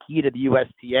that's the key to the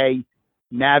USTA,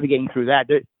 navigating through that.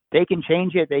 They can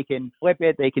change it, they can flip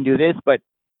it, they can do this, but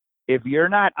if you're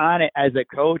not on it as a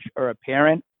coach or a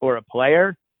parent or a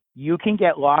player, you can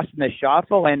get lost in the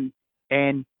shuffle,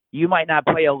 and you might not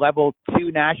play a level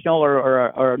 2 national or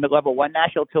a level 1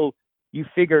 national till you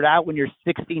figure it out when you're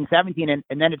 16, 17, and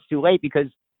then it's too late because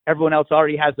everyone else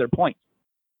already has their points.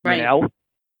 Right.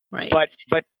 Right.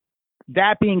 But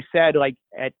that being said, like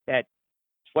at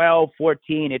 12,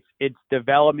 14, it's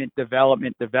development. It's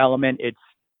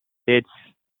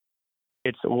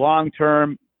long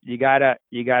term. You gotta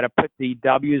put the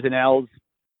W's and L's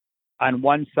on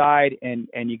one side and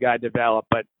you gotta develop.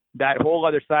 But that whole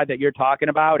other side that you're talking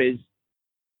about is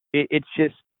it's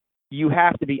just, you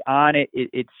have to be on it.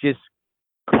 It's just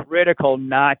critical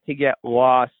not to get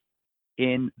lost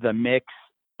in the mix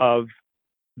of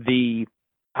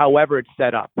however it's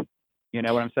set up. You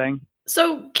know what I'm saying?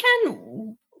 So,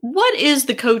 Ken, what is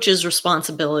the coach's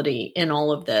responsibility in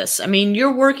all of this? I mean,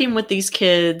 you're working with these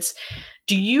kids.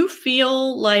 Do you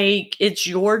feel like it's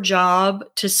your job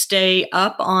to stay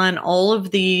up on all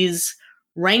of these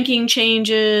ranking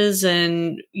changes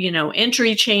and,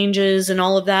 entry changes and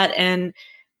all of that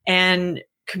and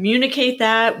communicate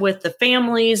that with the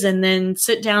families and then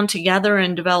sit down together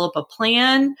and develop a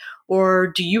plan? Or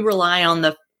do you rely on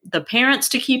the parents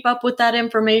to keep up with that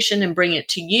information and bring it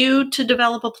to you to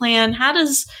develop a plan? How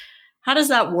does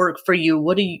that work for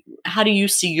you? How do you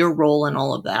see your role in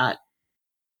all of that?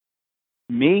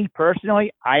 Me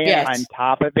personally, I am on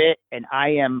top of it, and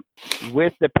I am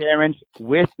with the parents,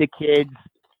 with the kids,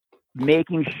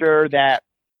 making sure that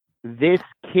this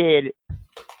kid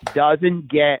doesn't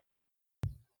get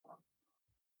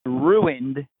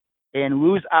ruined and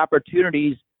lose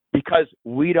opportunities because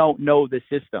we don't know the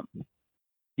system.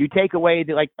 You take away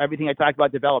everything I talked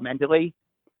about developmentally.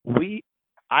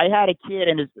 I had a kid,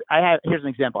 and here's an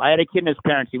example. I had a kid and his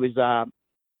parents. He was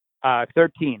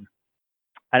 13,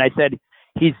 and I said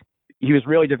he was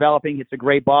really developing. It's a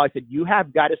great ball. I said you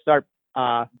have got to start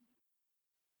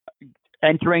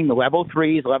entering the level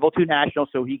 3s, level 2 national,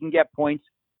 so he can get points,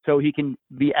 so he can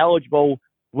be eligible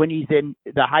when he's in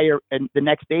the higher and the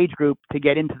next age group to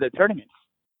get into the tournaments.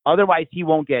 Otherwise, he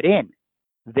won't get in.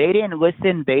 They didn't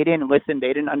listen. They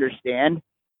didn't understand.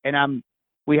 And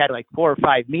we had like 4 or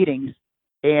 5 meetings,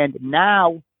 and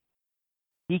now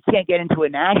he can't get into a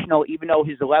national, even though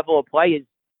his level of play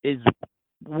is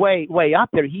way up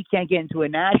there. He can't get into a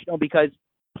national because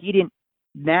he didn't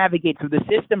navigate through the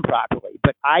system properly.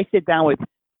 But I sit down with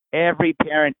every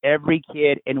parent, every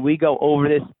kid, and we go over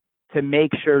this to make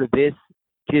sure this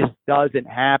just doesn't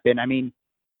happen. I mean,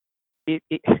 the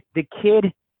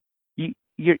kid,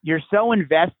 you're so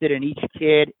invested in each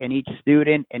kid and each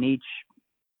student and each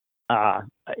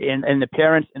and the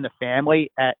parents and the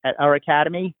family at our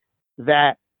academy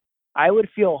that I would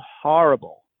feel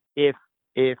horrible if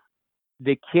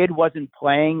the kid wasn't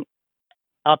playing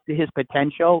up to his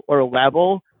potential or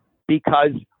level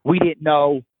because we didn't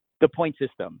know the point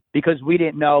system, because we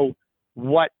didn't know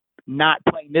what not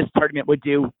playing this tournament would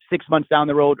do 6 months down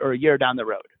the road or a year down the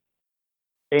road.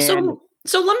 And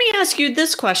so let me ask you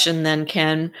this question then,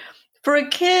 Ken. For a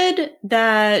kid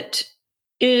that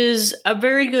is a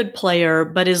very good player,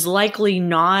 but is likely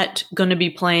not going to be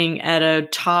playing at a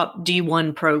top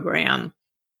D1 program,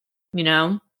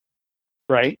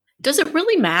 Right. Does it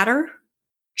really matter?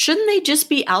 Shouldn't they just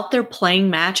be out there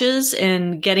playing matches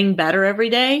and getting better every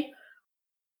day?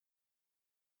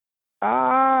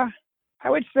 I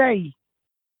would say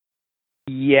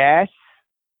yes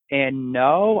and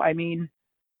no. I mean,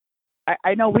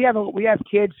 I know we have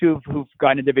kids who've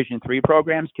gone to Division III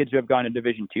programs, kids who have gone to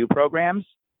Division II programs.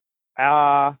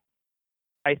 I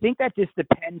think that just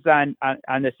depends on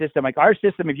the system. Like our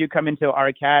system, if you come into our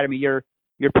academy, you're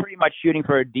pretty much shooting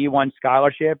for a D1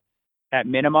 scholarship at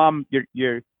minimum.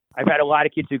 I've had a lot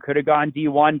of kids who could have gone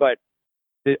D1, but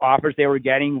the offers they were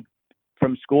getting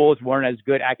from schools weren't as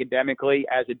good academically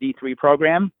as a D3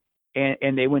 program,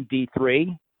 and they went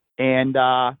D3. And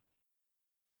I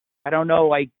don't know,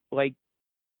 like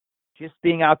just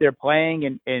being out there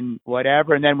playing and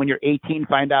whatever. And then when you're 18,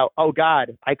 find out, oh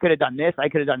God, I could have done this, I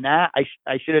could have done that,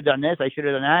 I should have done this, I should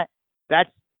have done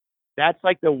that. That's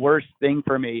like the worst thing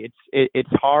for me. It's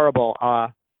horrible.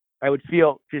 I would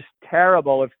feel just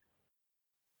terrible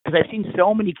because I've seen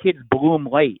so many kids bloom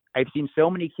late. I've seen so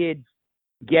many kids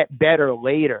get better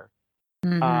later,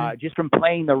 just from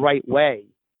playing the right way.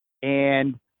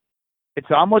 And it's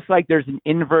almost like there's an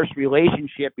inverse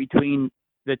relationship between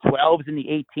the 12s and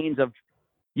the 18s of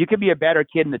you could be a better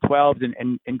kid in the 12s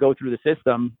and go through the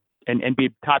system and be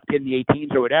top kid in the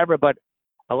 18s or whatever. But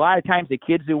a lot of times the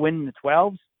kids who win in the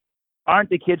 12s aren't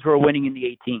the kids who are winning in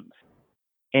the 18s.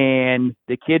 And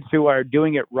the kids who are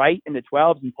doing it right in the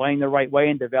 12s and playing the right way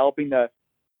and developing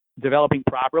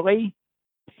properly,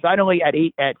 suddenly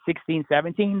at 16,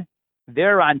 17,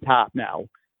 they're on top now.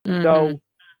 So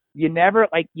you never,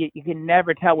 you can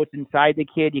never tell what's inside the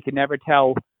kid. You can never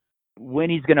tell when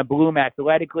he's going to bloom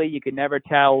athletically. You can never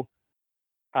tell,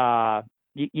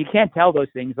 you can't tell those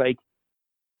things.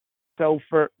 So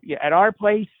at our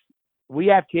place, we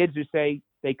have kids who say,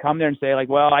 they come there and say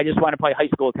well, I just want to play high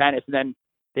school tennis. And then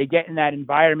they get in that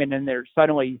environment and they're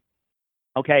suddenly,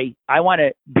 okay, I want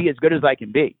to be as good as I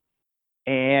can be.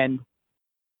 And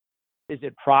is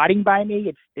it prodding by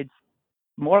me? It's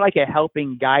more like a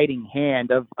helping, guiding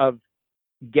hand of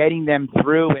getting them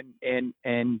through and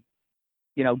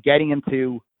getting them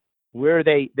to where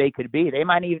they could be. They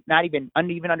might not even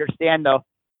understand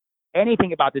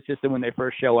anything about the system when they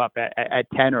first show up at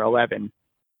 10 or 11.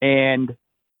 And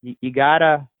you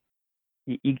gotta,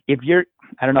 if you're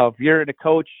a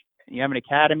coach, you have an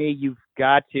academy, you've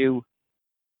got to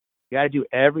do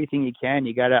everything you can.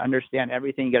 You got to understand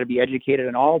everything. You got to be educated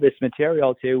on all this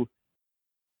material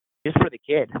just for the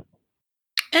kid.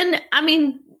 And I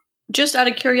mean, just out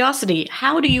of curiosity,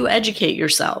 how do you educate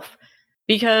yourself?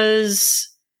 Because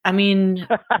I mean,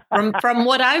 from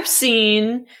what I've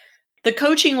seen, the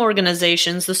coaching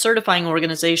organizations, the certifying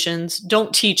organizations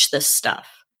don't teach this stuff.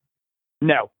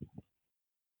 No,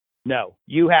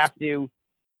 you have to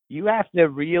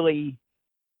really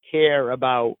care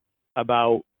about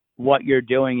what you're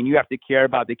doing, and you have to care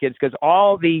about the kids because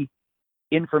all the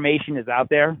information is out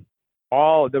there.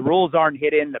 All the rules aren't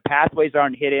hidden, the pathways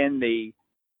aren't hidden,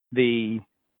 the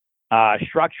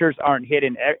structures aren't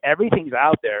hidden. Everything's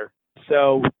out there.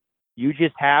 So you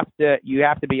just have to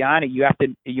be on it.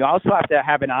 You also have to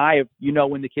have an eye of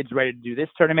when the kid's ready to do this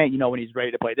tournament. When he's ready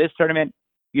to play this tournament.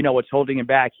 What's holding him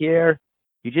back here.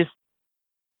 You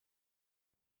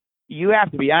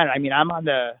have to be on it. I mean, I'm on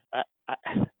the. I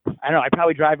don't know. I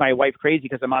probably drive my wife crazy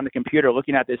because I'm on the computer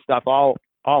looking at this stuff all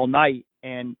night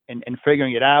and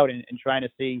figuring it out and trying to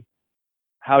see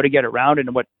how to get around it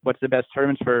and what's the best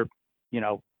tournaments for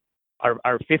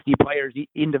our 50 players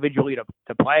individually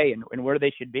to play and where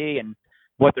they should be and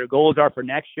what their goals are for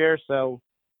next year. So,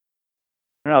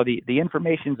 the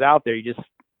information's out there.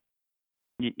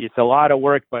 It's a lot of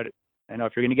work, but if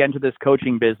you're going to get into this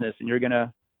coaching business and you're going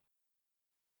to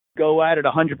go at it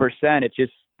 100%, it's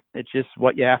just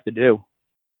what you have to do.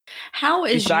 How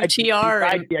is UTR?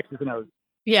 Besides the X's and O's.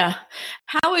 Yeah.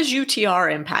 How is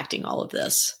UTR impacting all of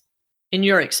this in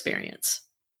your experience?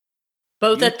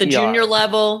 Both at the junior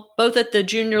level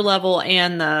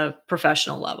and the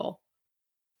professional level.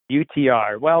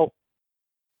 UTR. Well,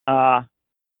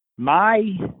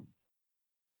 my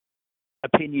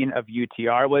opinion of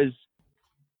UTR was,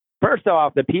 first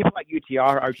off, the people at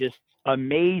UTR are just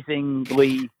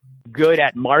amazingly good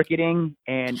at marketing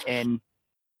and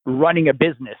running a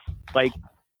business. Like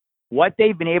what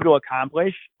they've been able to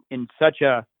accomplish in such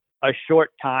a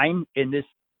short time in this,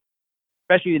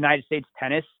 especially the United States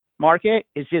tennis market,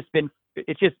 it's just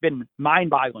been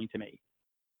mind-boggling to me.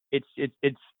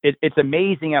 It's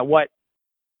amazing at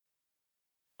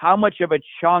how much of a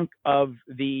chunk of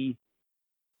the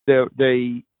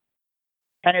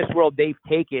tennis world they've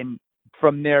taken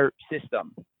from their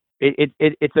system.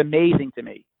 It's amazing to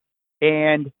me.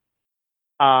 And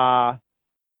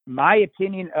my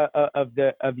opinion of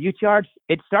UTR,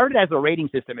 it started as a rating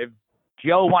system. If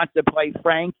Joe wants to play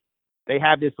Frank, they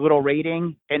have this little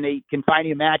rating, and they can find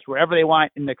a match wherever they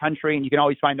want in the country, and you can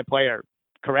always find the player.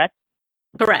 Correct?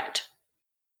 Correct.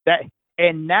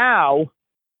 And now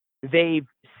they've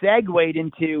segued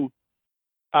into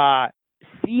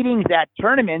seedings that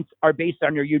tournaments are based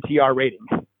on your UTR rating,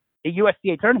 the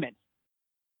USTA tournaments.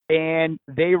 And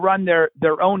they run their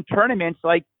own tournaments.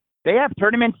 Like they have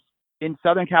tournaments in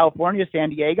Southern California,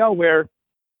 San Diego, where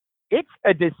it's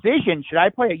a decision. Should I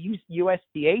play a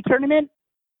USTA tournament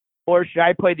or should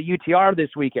I play the UTR this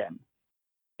weekend?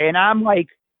 And I'm like,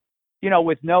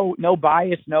 with no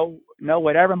bias, no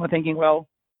whatever, I'm thinking, well,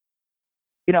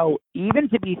 even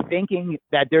to be thinking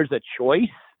that there's a choice,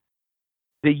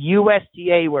 the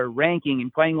USTA were ranking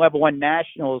and playing level 1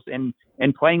 nationals and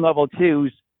playing level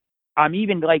 2s. I'm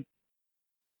even like,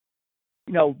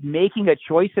 making a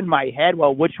choice in my head,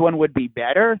 well, which one would be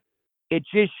better? It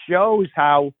just shows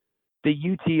how the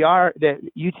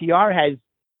UTR has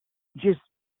just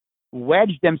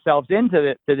wedged themselves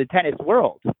into the tennis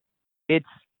world. It's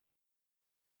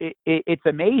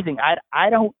amazing. I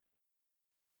don't,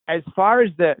 as far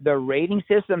as the rating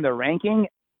system, the ranking,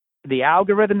 the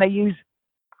algorithm they use,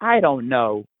 I don't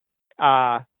know.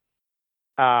 To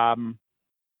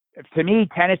me,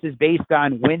 tennis is based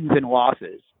on wins and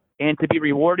losses, and to be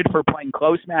rewarded for playing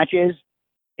close matches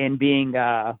and being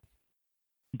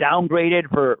downgraded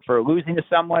for losing to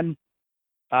someone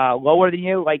lower than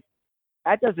you, like,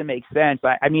 that doesn't make sense.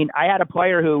 I mean, I had a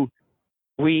player who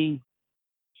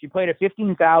she played a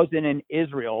 15,000 in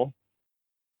Israel,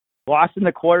 lost in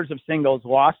the quarters of singles,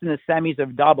 lost in the semis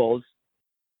of doubles,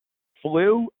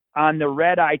 flew on the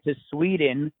red eye to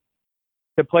Sweden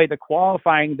to play the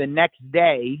qualifying the next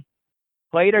day,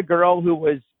 played a girl who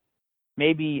was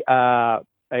maybe a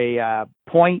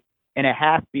point and a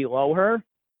half below her,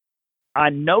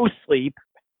 on no sleep,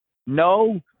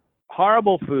 no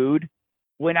horrible food,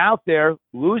 went out there,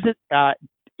 lose it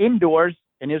indoors,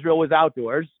 and Israel was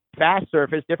outdoors, fast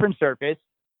surface, different surface,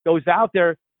 goes out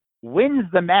there, wins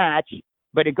the match,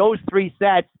 but it goes 3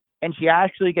 sets, and she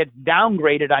actually gets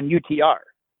downgraded on UTR.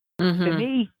 Mm-hmm.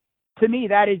 To me,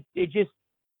 that is,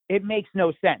 it makes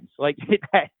no sense. Like,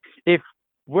 if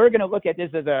we're going to look at this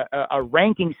as a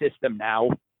ranking system now,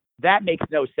 that makes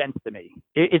no sense to me.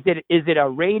 Is it a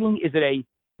rating? Is it a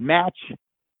match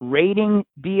rating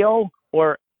deal?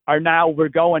 Or are now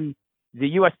the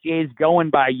USGA is going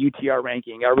by UTR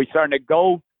ranking? Are we starting to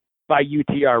go by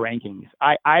UTR rankings?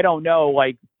 I don't know,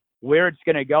 like, where it's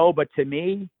going to go, but to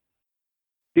me,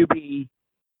 to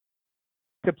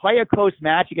play a close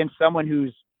match against someone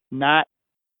who's not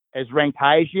as ranked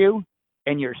high as you,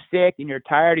 and you're sick and you're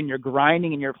tired and you're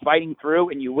grinding and you're fighting through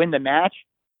and you win the match,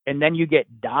 and then you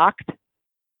get docked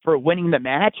for winning the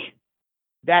match,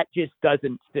 that just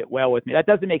doesn't sit well with me. That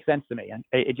doesn't make sense to me.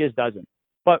 It just doesn't.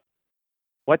 But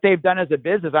what they've done as a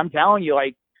business, I'm telling you,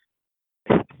 like,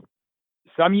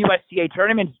 some USTA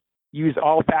tournaments use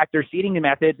all factor seeding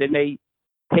methods, and they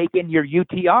take in your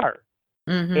UTR.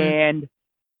 Mm-hmm.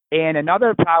 And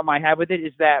another problem I have with it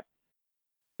is that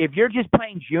if you're just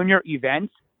playing junior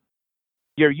events,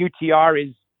 your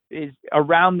UTR is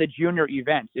around the junior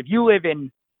events. If you live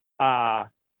in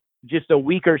just a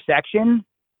weaker section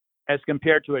as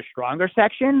compared to a stronger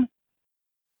section,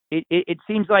 it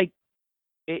seems like,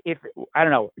 if, I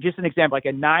don't know, just an example, like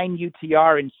a 9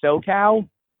 UTR in SoCal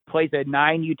plays a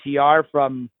 9 UTR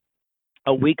from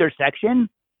a weaker section,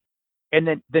 and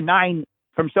then the 9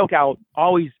 from SoCal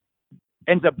always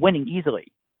ends up winning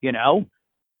easily,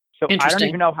 So I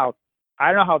don't know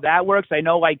how that works. I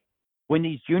know, like, when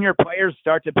these junior players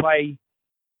start to play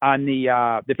on the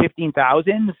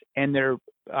 15,000s and they're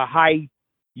a high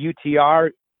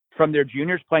UTR from their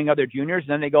juniors playing other juniors,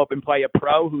 and then they go up and play a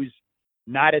pro who's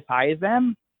not as high as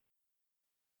them,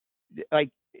 like,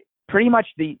 pretty much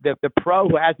the pro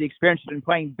who has the experience in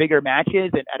playing bigger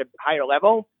matches and at a higher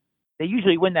level, they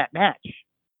usually win that match.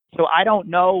 So I don't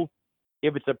know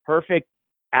if it's a perfect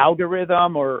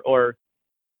algorithm or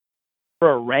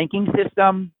for a ranking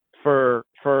system, for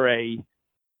a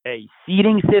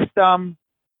seeding system,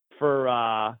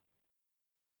 for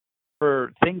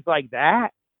things like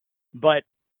that. But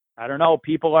I don't know.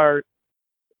 People are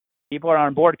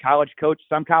on board.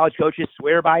 Some college coaches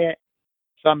swear by it.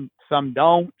 Some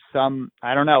don't. Some,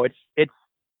 I don't know. It's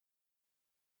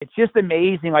just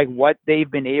amazing, like, what they've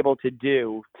been able to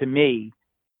do, to me,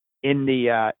 in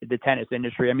the tennis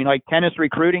industry. I mean, like, tennis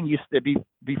recruiting used to be,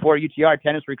 before UTR,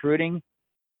 tennis recruiting,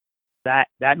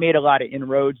 that made a lot of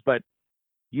inroads, but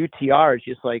UTR is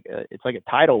just like it's like a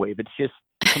tidal wave. It's just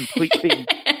completely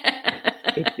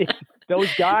it's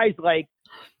those guys, like,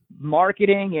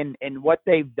 marketing and what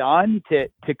they've done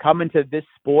to come into this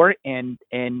sport and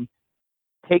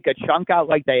take a chunk out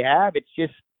like they have. It's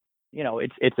just,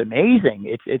 it's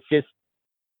amazing. It's just,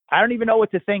 I don't even know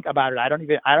what to think about it. I don't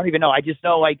even know. I just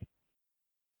know, like,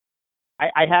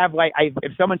 I have, like,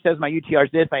 if someone says my UTR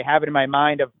is this, I have it in my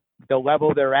mind of the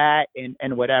level they're at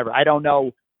and whatever. I don't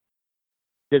know.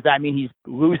 Does that mean he's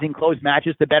losing close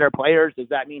matches to better players? Does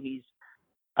that mean he's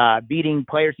beating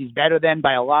players he's better than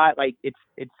by a lot? Like, it's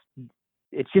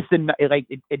just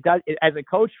it does, as a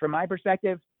coach, from my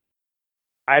perspective,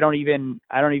 I don't even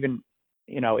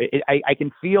I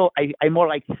can feel, I more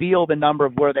like feel the number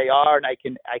of where they are, and I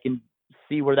can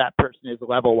see where that person is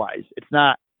level wise. It's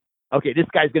not, okay, this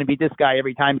guy's going to beat this guy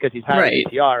every time because he's higher than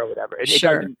ATR or whatever.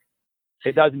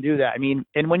 It doesn't do that. I mean,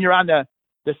 and when you're on the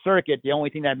circuit, the only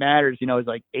thing that matters, is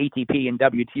like ATP and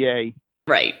WTA.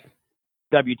 Right.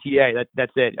 WTA,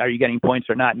 that's it. Are you getting points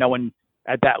or not? No one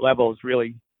at that level is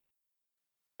really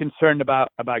concerned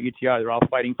about UTR. They're all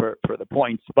fighting for the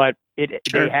points, but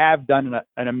they have done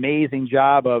an amazing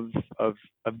job of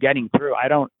getting through. I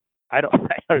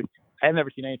have never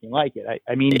seen anything like it.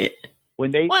 I mean,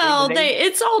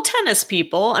 it's all tennis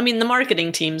people. I mean, the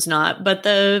marketing team's not, but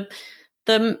the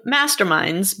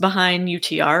masterminds behind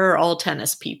UTR are all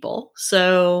tennis people.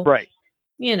 So, right.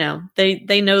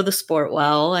 They know the sport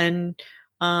well, and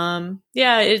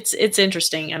it's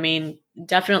interesting. I mean,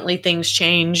 definitely things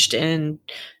changed in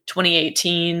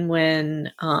 2018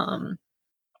 when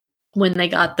they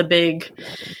got the big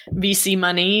VC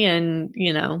money, and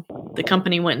the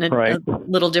company went in a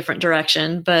little different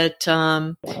direction. But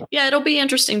it'll be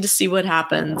interesting to see what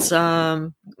happens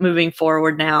moving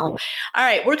forward now. All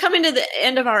right, we're coming to the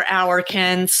end of our hour,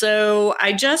 Ken. So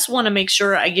I just want to make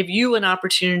sure I give you an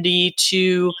opportunity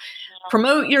to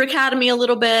promote your academy a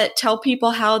little bit, tell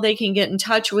people how they can get in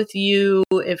touch with you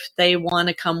if they want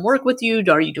to come work with you.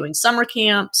 Are you doing summer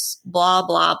camps? Blah,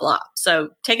 blah, blah. So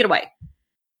take it away.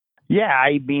 Yeah,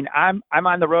 I mean, I'm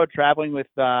on the road traveling with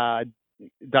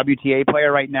WTA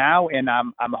player right now, and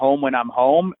I'm home when I'm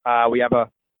home. We have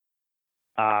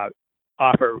a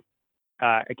offer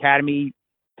academy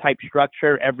type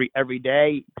structure every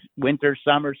day, winter,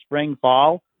 summer, spring,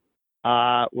 fall.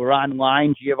 We're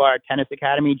online, Giavara Tennis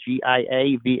Academy,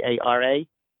 GIAVARA.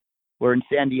 We're in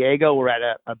San Diego. We're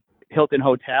at a Hilton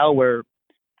hotel. We're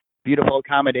beautiful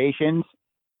accommodations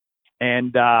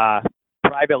and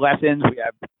private lessons. We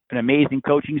have an amazing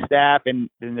coaching staff, and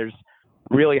there's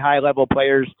really high level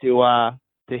players to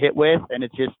hit with, and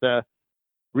it's just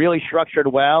really structured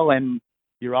well, and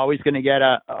you're always going to get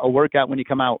a workout when you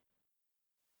come out.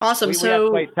 Awesome.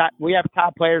 We have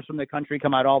top players from the country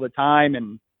come out all the time,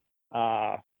 and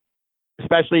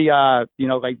especially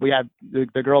like we have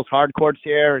the girls hard courts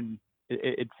here, and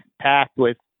it's packed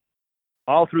with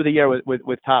all through the year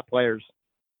with top players.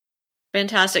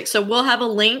 Fantastic. So we'll have a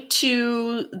link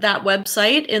to that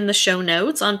website in the show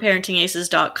notes on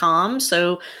parentingaces.com.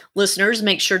 So listeners,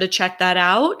 make sure to check that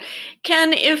out.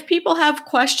 Ken, if people have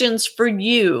questions for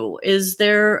you, is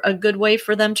there a good way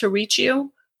for them to reach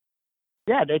you?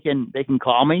 Yeah, they can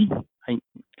call me. Should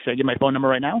I give my phone number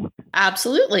right now?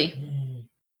 Absolutely.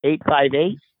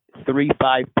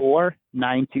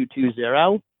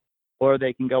 858-354-9220. Or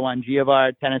they can go on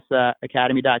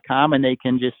GiavaraTennisAcademy.com and they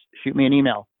can just shoot me an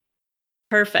email.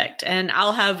 Perfect. And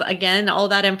I'll have, again, all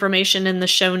that information in the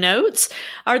show notes.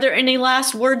 Are there any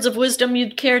last words of wisdom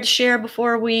you'd care to share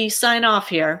before we sign off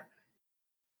here?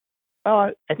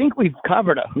 I think we've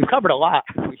covered a lot.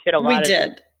 We hit a lot.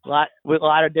 With a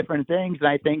lot of different things. And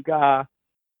I think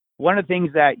one of the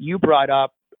things that you brought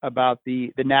up about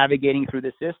the navigating through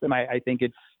the system, I think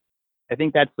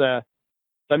that's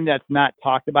something that's not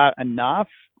talked about enough,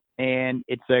 and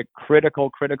it's a critical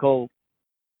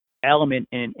element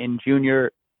in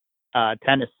junior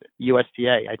tennis,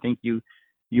 USTA. I think you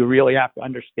really have to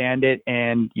understand it,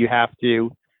 and you have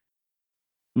to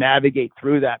navigate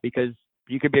through that, because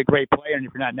you could be a great player, and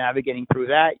if you're not navigating through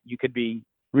that, you could be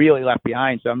really left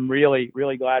behind. So I'm really,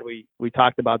 really glad we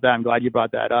talked about that. I'm glad you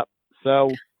brought that up. So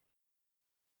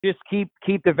just keep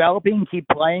developing, keep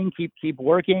playing, keep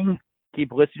working,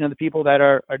 keep listening to the people that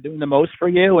are doing the most for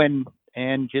you, and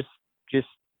just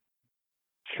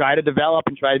try to develop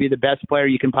and try to be the best player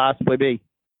you can possibly be.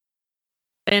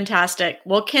 Fantastic.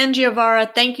 Well, Ken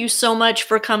Giavara, thank you so much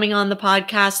for coming on the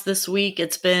podcast this week.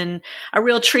 It's been a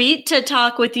real treat to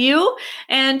talk with you.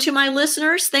 And to my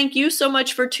listeners, thank you so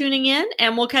much for tuning in,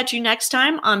 and we'll catch you next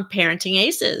time on Parenting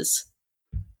Aces.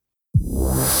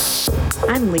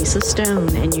 I'm Lisa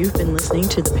Stone, and you've been listening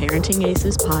to the Parenting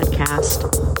Aces podcast.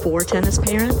 For tennis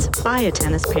parents, by a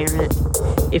tennis parent.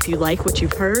 If you like what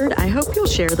you've heard, I hope you'll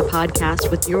share the podcast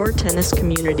with your tennis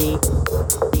community.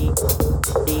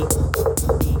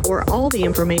 For all the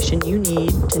information you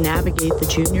need to navigate the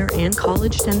junior and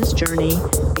college tennis journey,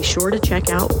 be sure to check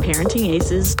out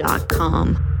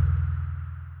parentingaces.com.